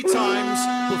 3 times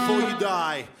before you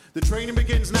die. The training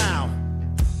begins now.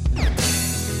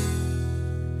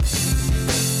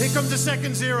 Here comes the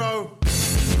second zero.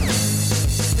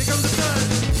 Here comes the third.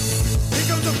 Here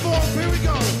comes the fourth. Here we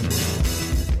go.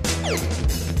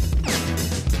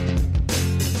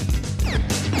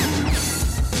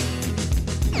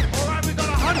 All right, we've got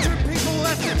 100 people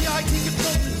left in the IT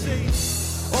consultancy.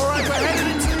 All right, we're headed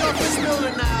into the office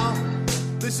building now.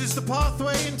 This is the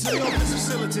pathway into the office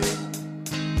facility.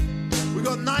 We've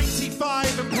got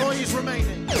 95 employees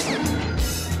remaining.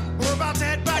 We're about to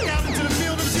head back out into the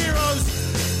field of zeros.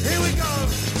 Here we go.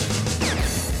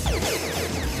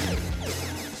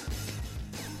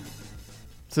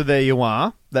 So there you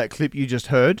are. That clip you just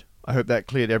heard. I hope that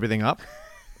cleared everything up.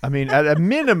 I mean, at a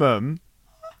minimum,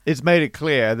 it's made it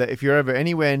clear that if you're ever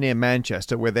anywhere near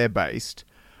Manchester, where they're based,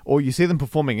 or you see them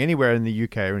performing anywhere in the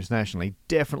UK or internationally,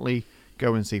 definitely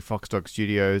go and see Foxdog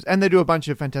Studios. And they do a bunch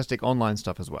of fantastic online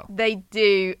stuff as well. They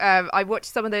do. I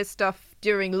watched some of their stuff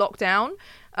during lockdown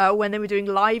when they were doing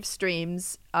live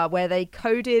streams where they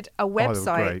coded a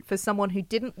website for someone who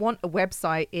didn't want a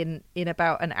website in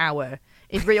about an hour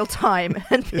in real time,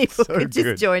 and people could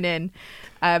just join in.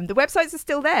 The websites are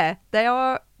still there. They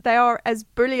are as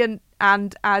brilliant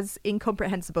and as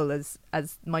incomprehensible as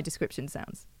my description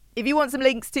sounds. If you want some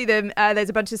links to them, there's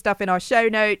a bunch of stuff in our show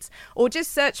notes, or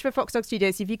just search for Foxdog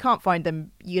Studios. If you can't find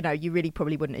them, you really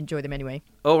probably wouldn't enjoy them anyway.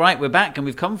 All right, we're back and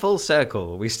we've come full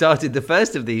circle. We started the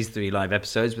first of these 3 live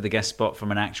episodes with a guest spot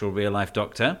from an actual real-life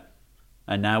doctor.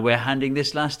 And now we're handing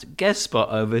this last guest spot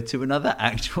over to another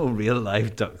actual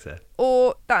real-life doctor.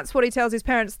 Or that's what he tells his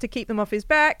parents to keep them off his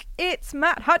back. It's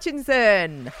Matt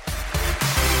Hutchinson.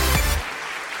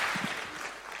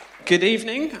 Good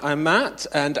evening, I'm Matt,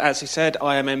 and as he said,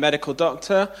 I am a medical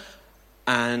doctor,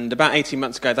 and about 18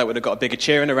 months ago that would have got a bigger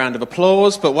cheer and a round of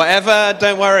applause, but whatever,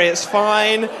 don't worry, it's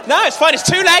fine. No, it's fine, it's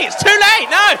too late,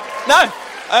 no,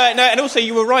 and also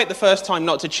you were right the first time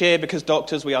not to cheer, because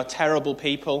doctors, we are terrible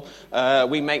people.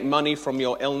 We make money from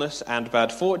your illness and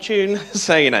bad fortune,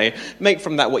 so, make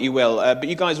from that what you will. But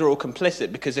you guys are all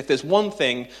complicit, because if there's one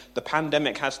thing the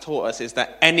pandemic has taught us is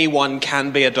that anyone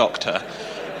can be a doctor.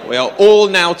 We are all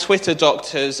now Twitter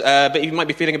doctors, but you might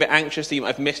be feeling a bit anxious that you might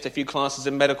have missed a few classes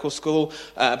in medical school,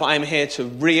 but I'm here to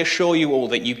reassure you all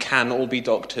that you can all be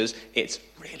doctors. It's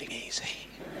really easy.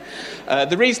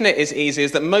 The reason it is easy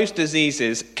is that most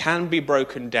diseases can be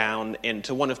broken down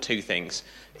into one of 2 things.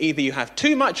 Either you have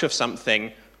too much of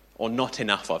something or not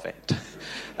enough of it.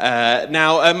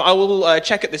 Now, I will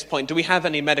check at this point. Do we have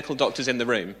any medical doctors in the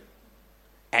room?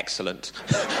 Excellent.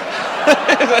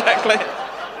 Exactly.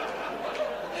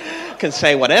 Can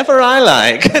say whatever I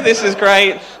like. This is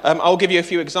great. I'll give you a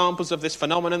few examples of this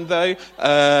phenomenon, though.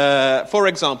 For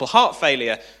example, heart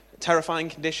failure. Terrifying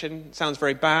condition, sounds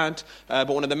very bad, but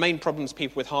one of the main problems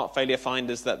people with heart failure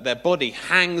find is that their body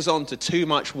hangs on to too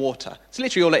much water. It's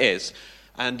literally all it is.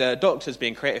 And doctors,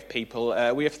 being creative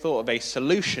people, we have thought of a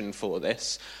solution for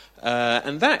this,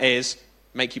 and that is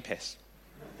make you piss.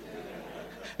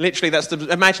 Literally, that's as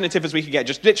imaginative as we can get.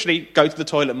 Just literally go to the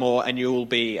toilet more and you'll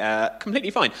be completely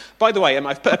fine. By the way,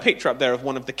 I've put a picture up there of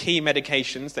one of the key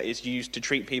medications that is used to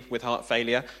treat people with heart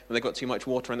failure when they've got too much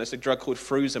water, and that's a drug called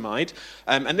furosemide.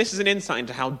 And this is an insight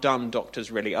into how dumb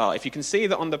doctors really are. If you can see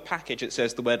that on the package it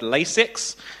says the word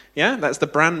Lasix, yeah, that's the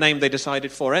brand name they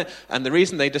decided for it. And the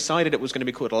reason they decided it was going to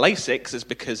be called Lasix is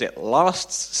because it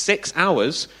lasts 6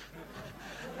 hours.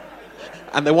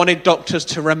 And they wanted doctors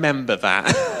to remember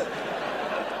that.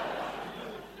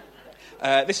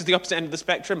 This is the opposite end of the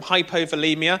spectrum,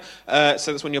 hypovolemia.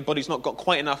 So that's when your body's not got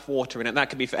quite enough water in it. That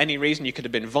could be for any reason. You could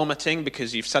have been vomiting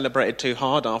because you've celebrated too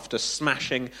hard after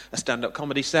smashing a stand-up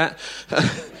comedy set.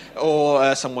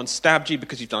 Or someone stabbed you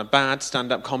because you've done a bad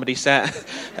stand-up comedy set.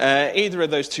 Either of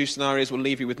those two scenarios will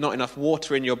leave you with not enough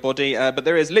water in your body. But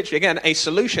there is literally, again, a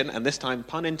solution, and this time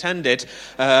pun intended.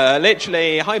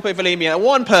 Literally, hypovolemia,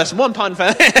 one person, one pun for...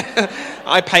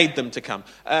 I paid them to come.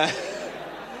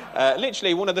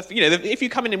 Literally, one of the, if you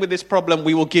come in with this problem,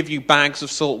 we will give you bags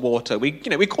of salt water. We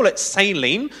call it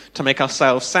saline to make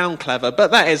ourselves sound clever,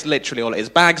 but that is literally all it is.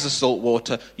 Bags of salt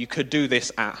water. You could do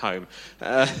this at home.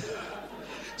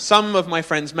 Some of my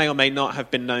friends may or may not have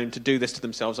been known to do this to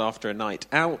themselves after a night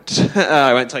out.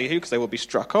 I won't tell you who, because they will be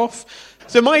struck off.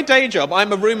 So my day job,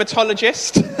 I'm a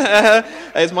rheumatologist.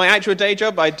 It's my actual day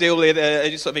job. I deal with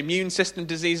sort of immune system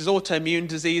diseases, autoimmune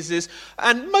diseases,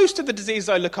 and most of the diseases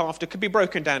I look after could be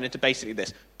broken down into basically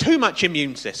this. Too much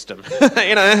immune system.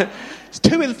 It's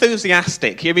too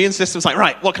enthusiastic. Your immune system's like,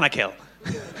 right, what can I kill?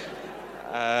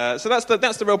 So that's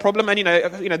the real problem, and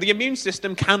the immune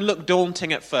system can look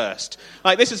daunting at first.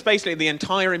 Like, this is basically the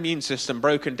entire immune system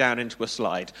broken down into a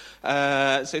slide.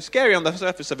 So scary on the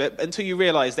surface of it until you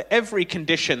realise that every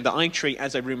condition that I treat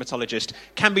as a rheumatologist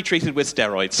can be treated with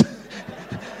steroids.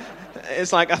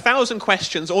 It's like 1,000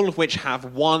 questions, all of which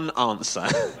have one answer.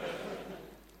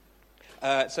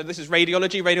 So this is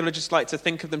radiology. Radiologists like to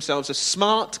think of themselves as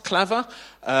smart, clever,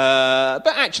 but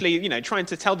actually, trying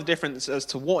to tell the difference as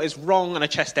to what is wrong on a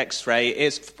chest X-ray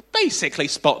is basically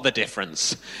spot the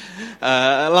difference.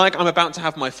 Like, I'm about to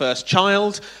have my first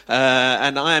child,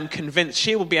 and I am convinced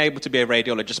she will be able to be a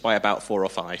radiologist by about 4 or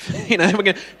 5. We're going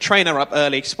to train her up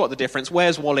early, spot the difference.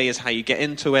 Where's Wally is how you get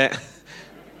into it.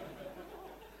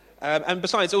 And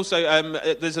besides, also,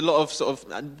 there's a lot of sort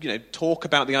of, talk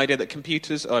about the idea that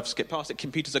computers, I've skipped past it,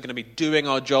 computers are going to be doing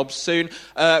our jobs soon.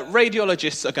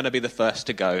 Radiologists are going to be the first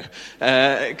to go.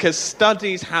 Because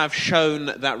studies have shown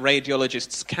that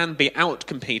radiologists can be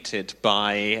outcompeted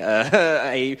by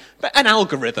an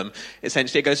algorithm.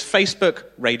 Essentially, it goes Facebook,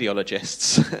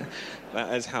 radiologists.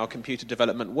 That is how computer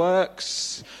development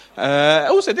works.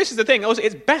 Also, this is the thing. Also,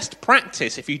 it's best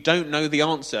practice if you don't know the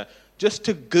answer, just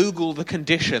to Google the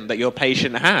condition that your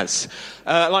patient has.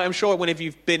 Like, I'm sure whenever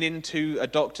you've been into a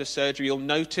doctor's surgery, you'll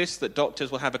notice that doctors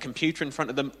will have a computer in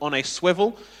front of them on a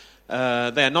swivel. They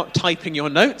are not typing your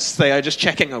notes. They are just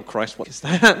checking, oh, Christ, what is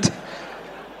that?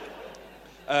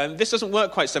 This doesn't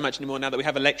work quite so much anymore now that we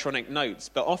have electronic notes,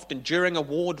 but often during a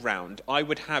ward round, I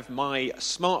would have my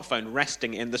smartphone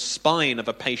resting in the spine of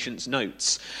a patient's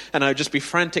notes, and I would just be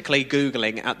frantically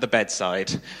Googling at the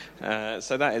bedside.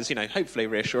 So that is, hopefully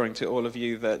reassuring to all of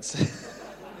you that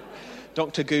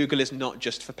Dr. Google is not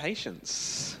just for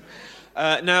patients.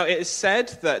 Now, it is said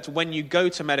that when you go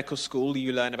to medical school,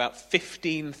 you learn about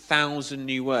 15,000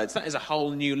 new words. That is a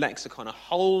whole new lexicon, a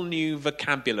whole new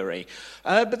vocabulary.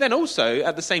 But then also,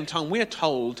 at the same time, we are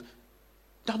told,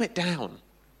 dumb it down.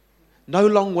 No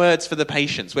long words for the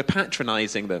patients. We're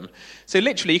patronising them. So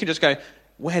literally, you can just go,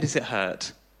 where does it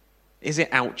hurt? Is it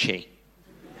ouchy?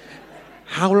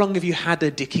 How long have you had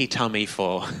a dicky tummy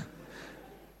for?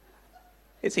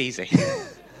 It's easy.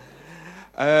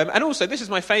 And also, this is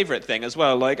my favourite thing as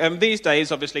well. Like, these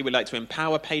days, obviously, we like to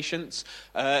empower patients.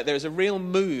 There is a real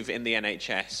move in the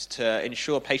NHS to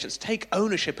ensure patients take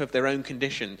ownership of their own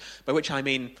condition, by which I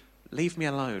mean, leave me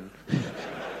alone.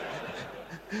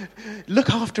 Look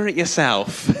after it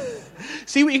yourself.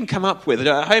 See what you can come up with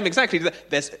at home. Exactly.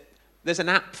 There's an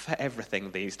app for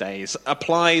everything these days.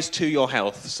 Applies to your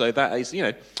health. So that is,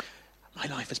 my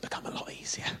life has become a lot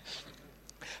easier.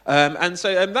 And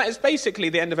so that is basically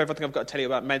the end of everything I've got to tell you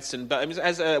about medicine. But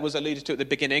as was alluded to at the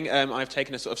beginning, I've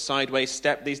taken a sort of sideways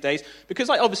step these days. Because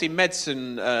obviously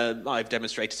medicine, I've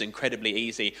demonstrated, is incredibly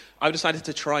easy. I've decided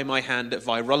to try my hand at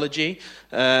virology.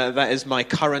 That is my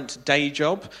current day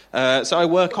job. So I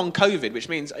work on COVID, which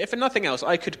means, if for nothing else,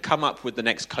 I could come up with the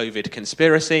next COVID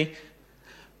conspiracy.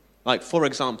 Like, for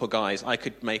example, guys, I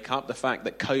could make up the fact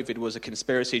that COVID was a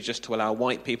conspiracy just to allow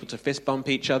white people to fist bump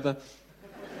each other.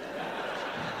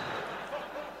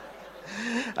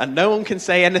 And no one can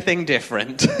say anything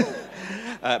different.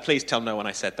 Please tell no one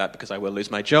I said that because I will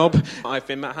lose my job. I've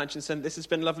been Matt Hutchinson. This has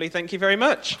been lovely. Thank you very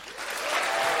much.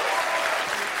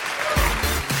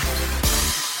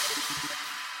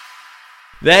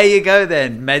 There you go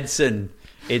then, medicine.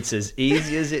 It's as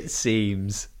easy as it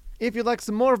seems. If you'd like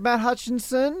some more of Matt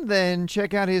Hutchinson, then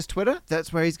check out his Twitter.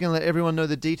 That's where he's going to let everyone know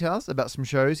the details about some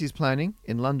shows he's planning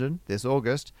in London this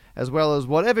August, as well as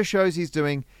whatever shows he's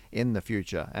doing in the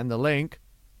future. And the link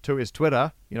to his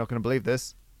Twitter, you're not going to believe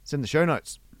this, it's in the show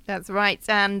notes. That's right.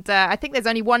 And I think there's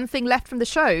only one thing left from the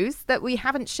shows that we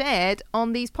haven't shared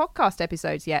on these podcast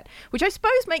episodes yet, which I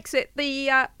suppose makes it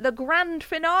the grand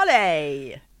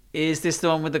finale. Is this the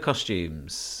one with the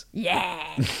costumes?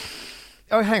 Yeah.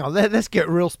 Oh, hang on. Let's get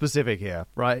real specific here,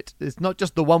 right? It's not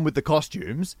just the one with the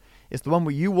costumes. It's the one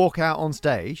where you walk out on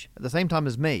stage at the same time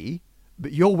as me,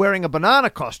 but you're wearing a banana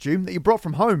costume that you brought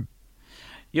from home.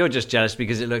 You're just jealous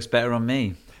because it looks better on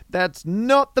me. That's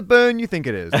not the burn you think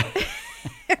it is.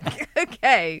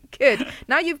 Okay, good.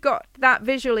 Now you've got that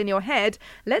visual in your head,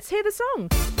 let's hear the song.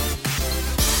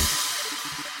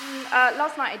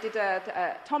 Last night I did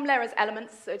Tom Lehrer's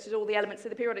Elements, which is all the elements of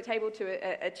the periodic table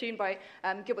to a tune by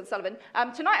Gilbert Sullivan.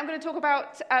 Tonight I'm going to talk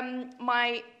about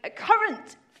my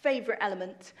current favourite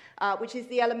element, which is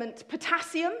the element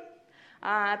potassium.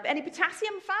 Any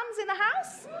potassium fans in the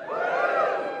house?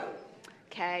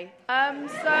 Okay,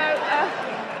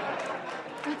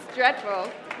 that's dreadful.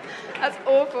 That's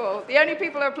awful. The only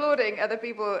people applauding are the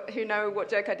people who know what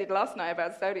joke I did last night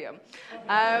about sodium.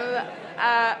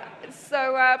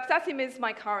 Potassium is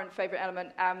my current favourite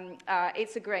element.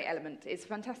 It's a great element. It's a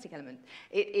fantastic element.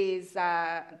 It is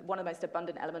one of the most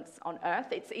abundant elements on Earth.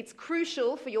 It's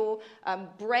crucial for your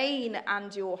brain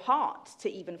and your heart to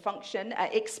even function.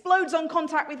 Explodes on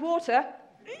contact with water.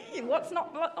 What's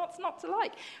not to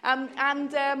like?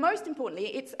 And most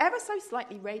importantly, it's ever so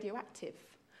slightly radioactive.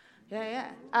 Yeah.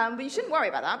 But you shouldn't worry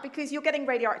about that because you're getting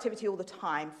radioactivity all the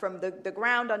time from the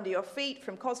ground under your feet,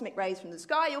 from cosmic rays from the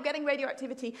sky. You're getting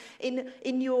radioactivity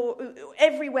in your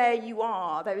everywhere you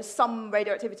are. There is some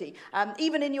radioactivity,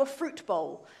 even in your fruit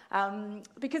bowl.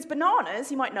 Because bananas,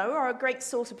 you might know, are a great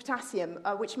source of potassium,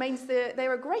 which means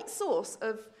they're a great source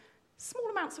of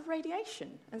small amounts of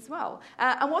radiation as well.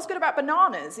 And what's good about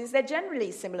bananas is they're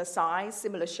generally similar size,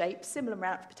 similar shape, similar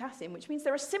amount of potassium, which means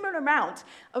they're a similar amount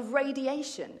of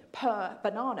radiation per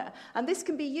banana. And this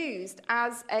can be used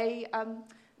as a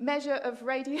measure of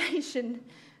radiation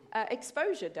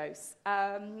exposure dose.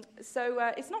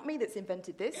 So it's not me that's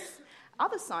invented this.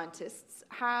 Other scientists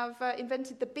have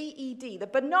invented the BED, the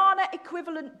banana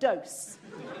equivalent dose.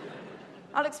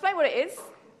 I'll explain what it is.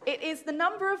 It is the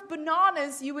number of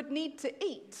bananas you would need to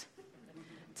eat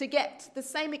to get the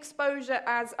same exposure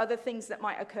as other things that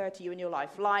might occur to you in your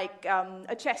life, like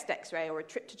a chest x-ray or a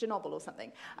trip to Chernobyl or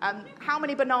something. How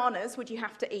many bananas would you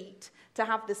have to eat to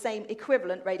have the same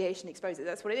equivalent radiation exposure?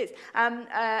 That's what it is.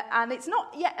 And it's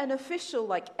not yet an official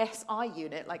like SI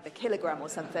unit, like the kilogram or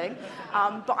something,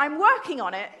 but I'm working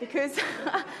on it because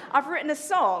I've written a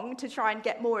song to try and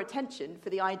get more attention for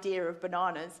the idea of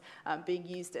bananas being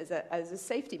used as a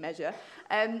safety measure.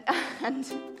 And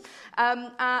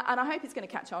I hope it's going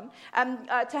to catch on.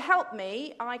 To help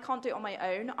me, I can't do it on my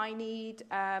own. I need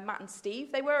Matt and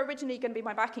Steve. They were originally going to be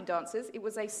my backing dancers. It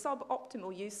was a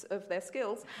suboptimal use of their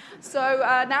skills. So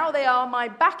now they are my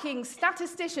backing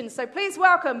statisticians. So please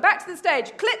welcome back to the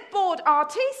stage, clipboard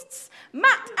artists,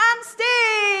 Matt and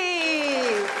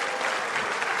Steve.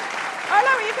 Oh,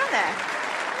 hello, what have you done there?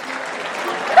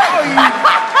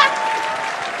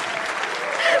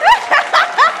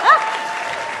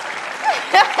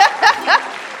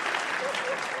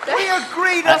 We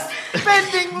agreed a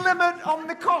spending limit on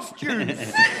the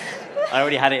costumes. I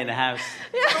already had it in the house.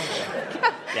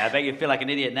 Yeah, I bet you feel like an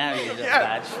idiot now. You got the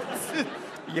badge.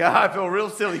 Yeah, I feel real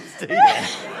silly, Steve.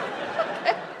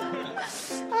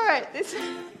 All right, this is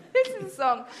a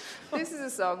song. This is a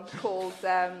song called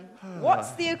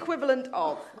 "What's the Equivalent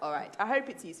of?" All right, I hope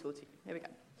it's useful to you. Here we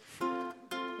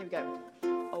go.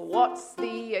 What's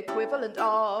the equivalent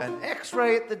of an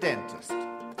X-ray at the dentist?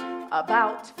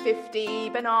 About 50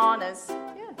 bananas.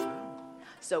 Yeah.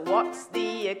 So what's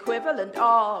the equivalent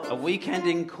of a weekend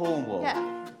in Cornwall?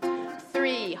 Yeah.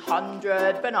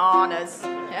 300 bananas.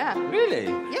 Yeah. Really?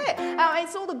 Yeah.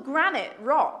 It's all the granite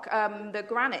rock. The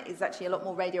granite is actually a lot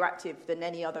more radioactive than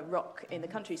any other rock in the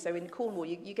country. So in Cornwall,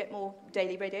 you get more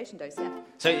daily radiation dose, yeah.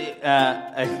 So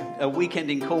a weekend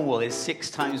in Cornwall is 6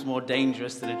 times more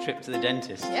dangerous than a trip to the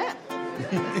dentist? Yeah.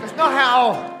 It's not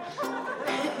how...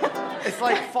 It's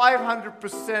like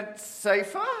 500%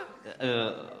 safer?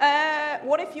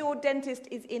 What if your dentist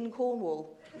is in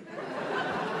Cornwall?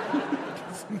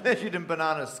 It's measured in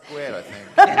bananas squared, I think.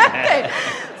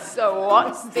 So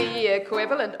what's the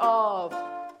equivalent of?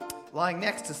 Lying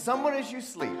next to someone as you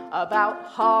sleep. About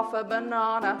half a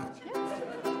banana.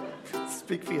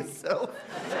 Speak for yourself.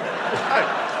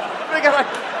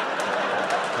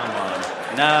 Come on.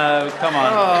 No, come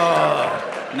on.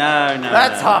 Oh. No.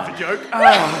 That's half a joke.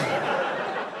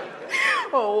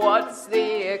 What's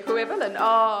the equivalent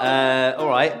of? All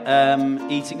right.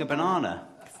 Eating a banana.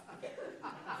 It's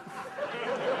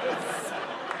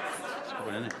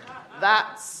good, isn't it?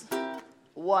 That's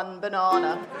one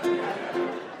banana.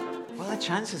 What are the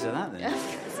chances of that then?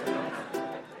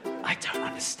 I don't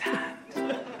understand.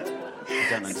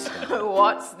 So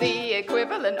what's the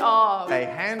equivalent of? A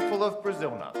handful of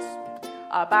Brazil nuts.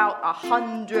 About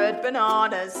 100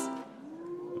 bananas.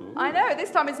 I know,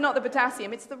 this time it's not the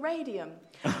potassium, it's the radium.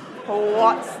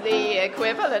 What's the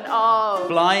equivalent of?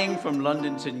 Flying from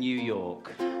London to New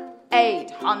York.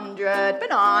 800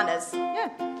 bananas. Yeah.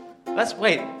 That's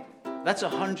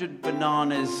 100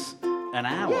 bananas an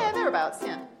hour. Yeah, thereabouts,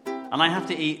 yeah. And I have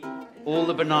to eat all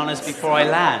the bananas before I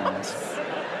land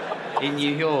in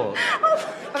New York.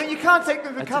 I mean, you can't take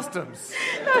them to customs.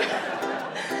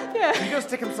 Yeah. You gotta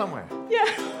stick them somewhere. Yeah.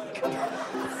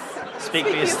 Speak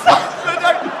for yourself. No,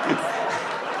 don't.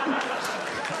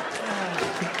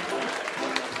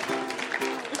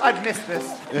 I'd missed this.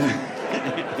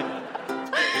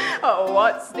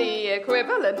 What's the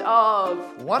equivalent of?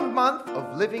 1 month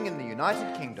of living in the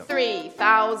United Kingdom.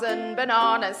 3,000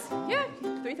 bananas. Yeah,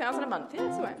 3,000 a month. Yeah,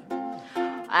 that's all right.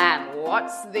 And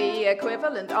what's the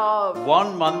equivalent of?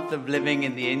 1 month of living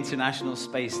in the International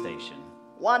Space Station.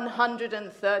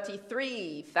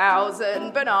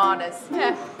 133,000 bananas.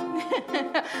 Yeah.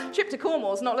 Trip to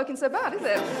Cornwall's not looking so bad, is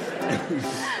it?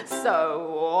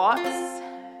 So what's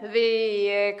the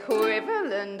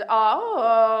equivalent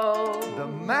of? The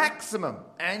maximum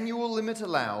annual limit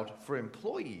allowed for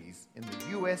employees in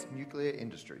the US nuclear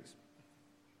industries.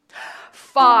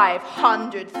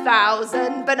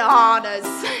 500,000 bananas.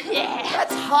 Yeah.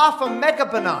 That's half a mega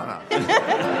banana.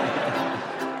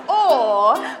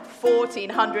 Or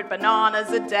 1,400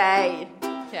 bananas a day.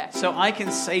 Yeah. So I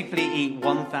can safely eat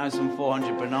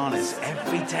 1,400 bananas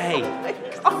every day.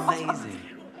 Oh amazing.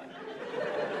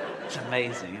 It's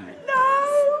amazing, isn't it? No.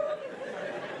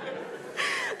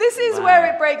 This is where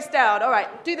it breaks down. All right,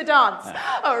 do the dance.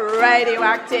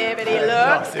 Radioactivity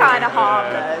looks kind of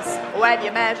harmless when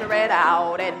you measure it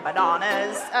out in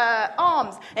bananas'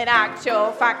 arms. In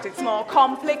actual fact, it's more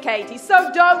complicated.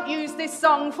 So don't use this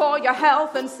song for your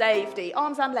health and safety.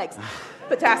 Arms and legs.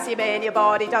 Potassium in your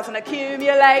body doesn't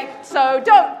accumulate, so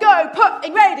don't go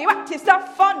putting radioactive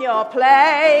stuff on your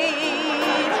plate.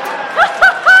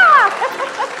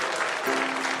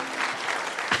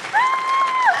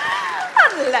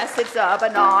 Unless it's a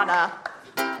banana.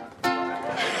 Thank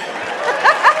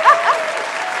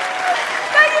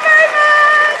you very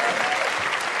much.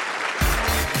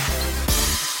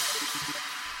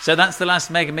 So that's the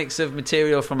last mega mix of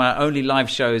material from our only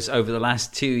live shows over the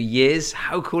last 2 years.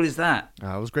 How cool is that?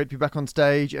 It was great to be back on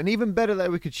stage, and even better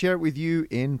that we could share it with you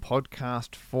in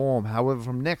podcast form. However,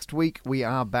 from next week, we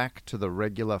are back to the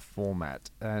regular format.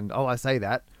 And I say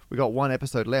that, we got one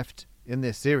episode left in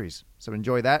this series. So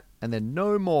enjoy that, and then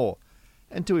no more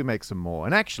until we make some more.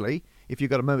 And actually, if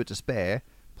you've got a moment to spare,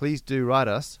 please do write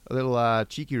us a little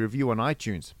cheeky review on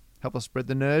iTunes. Help us spread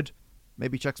the nerd.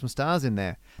 Maybe chuck some stars in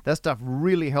there. That stuff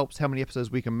really helps how many episodes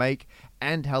we can make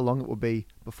and how long it will be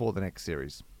before the next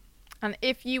series. And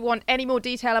if you want any more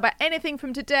detail about anything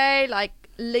from today, like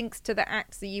links to the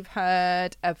acts that you've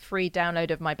heard, a free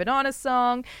download of my Banana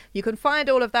song, you can find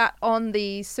all of that on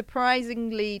the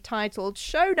surprisingly titled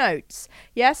show notes.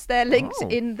 Yes, they're linked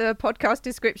in the podcast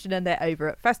description, and they're over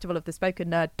at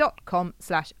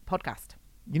festivalofthespokennerd.com/podcast.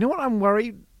 You know what I'm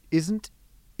worried isn't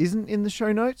in the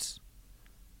show notes?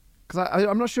 Because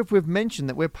I'm not sure if we've mentioned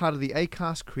that we're part of the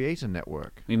Acast Creator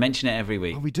Network. We mention it every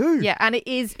week. Oh, we do? Yeah, and it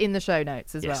is in the show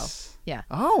notes as well. Yeah.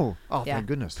 Oh, yeah. Thank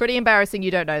goodness. Pretty embarrassing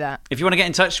you don't know that. If you want to get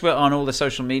in touch, we're on all the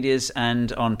social medias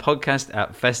and on podcast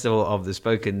at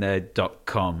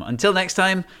festivalofthespokennerd.com. Until next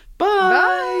time, bye.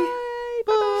 Bye.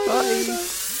 Bye. Bye.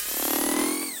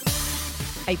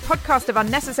 A podcast of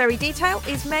unnecessary detail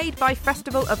is made by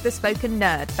Festival of the Spoken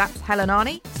Nerd. That's Helen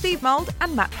Arney, Steve Mould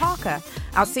and Matt Parker.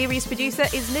 Our series producer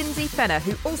is Lindsay Fenner,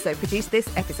 who also produced this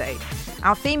episode.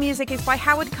 Our theme music is by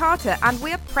Howard Carter, and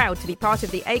we're proud to be part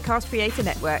of the Acast Creator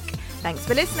Network. Thanks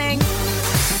for listening.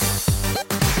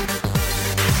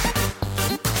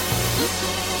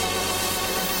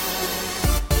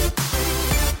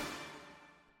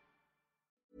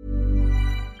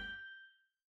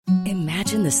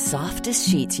 Imagine the softest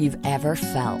sheets you've ever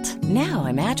felt. Now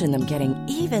imagine them getting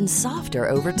even softer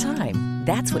over time.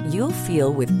 That's what you'll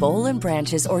feel with Boll &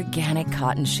 Branch's organic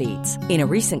cotton sheets. In a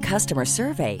recent customer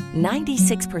survey,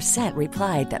 96%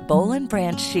 replied that Boll &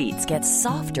 Branch sheets get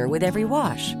softer with every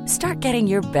wash. Start getting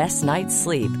your best night's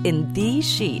sleep in these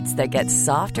sheets that get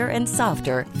softer and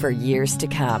softer for years to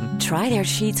come. Try their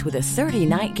sheets with a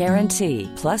 30-night guarantee.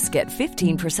 Plus, get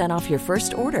 15% off your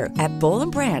first order at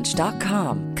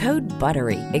bollandbranch.com. Code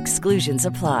BUTTERY. Exclusions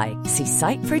apply. See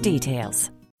site for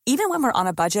details. Even when we're on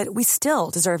a budget, we still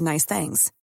deserve nice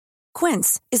things.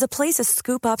 Quince is a place to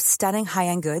scoop up stunning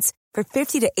high-end goods for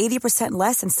 50 to 80%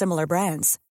 less than similar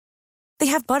brands. They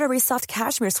have buttery soft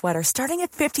cashmere sweaters starting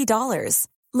at $50,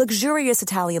 luxurious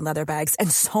Italian leather bags,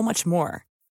 and so much more.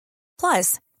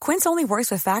 Plus, Quince only works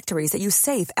with factories that use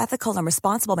safe, ethical, and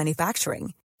responsible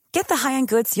manufacturing. Get the high-end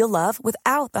goods you'll love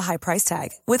without the high price tag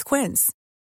with Quince.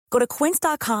 Go to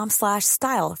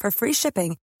quince.com/style for free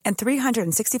shipping and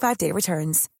 365-day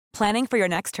returns. Planning for your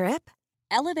next trip?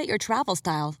 Elevate your travel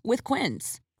style with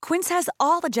Quince. Quince has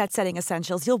all the jet-setting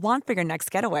essentials you'll want for your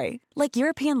next getaway, like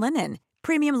European linen,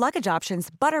 premium luggage options,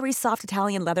 buttery soft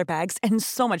Italian leather bags, and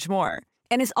so much more.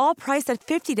 And is all priced at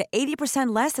 50 to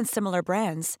 80% less than similar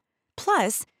brands.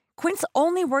 Plus, Quince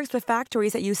only works with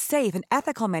factories that use safe and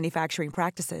ethical manufacturing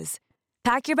practices.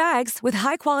 Pack your bags with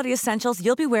high-quality essentials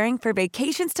you'll be wearing for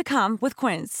vacations to come with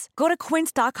Quince. Go to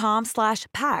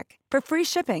quince.com/pack for free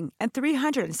shipping and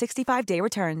 365-day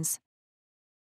returns.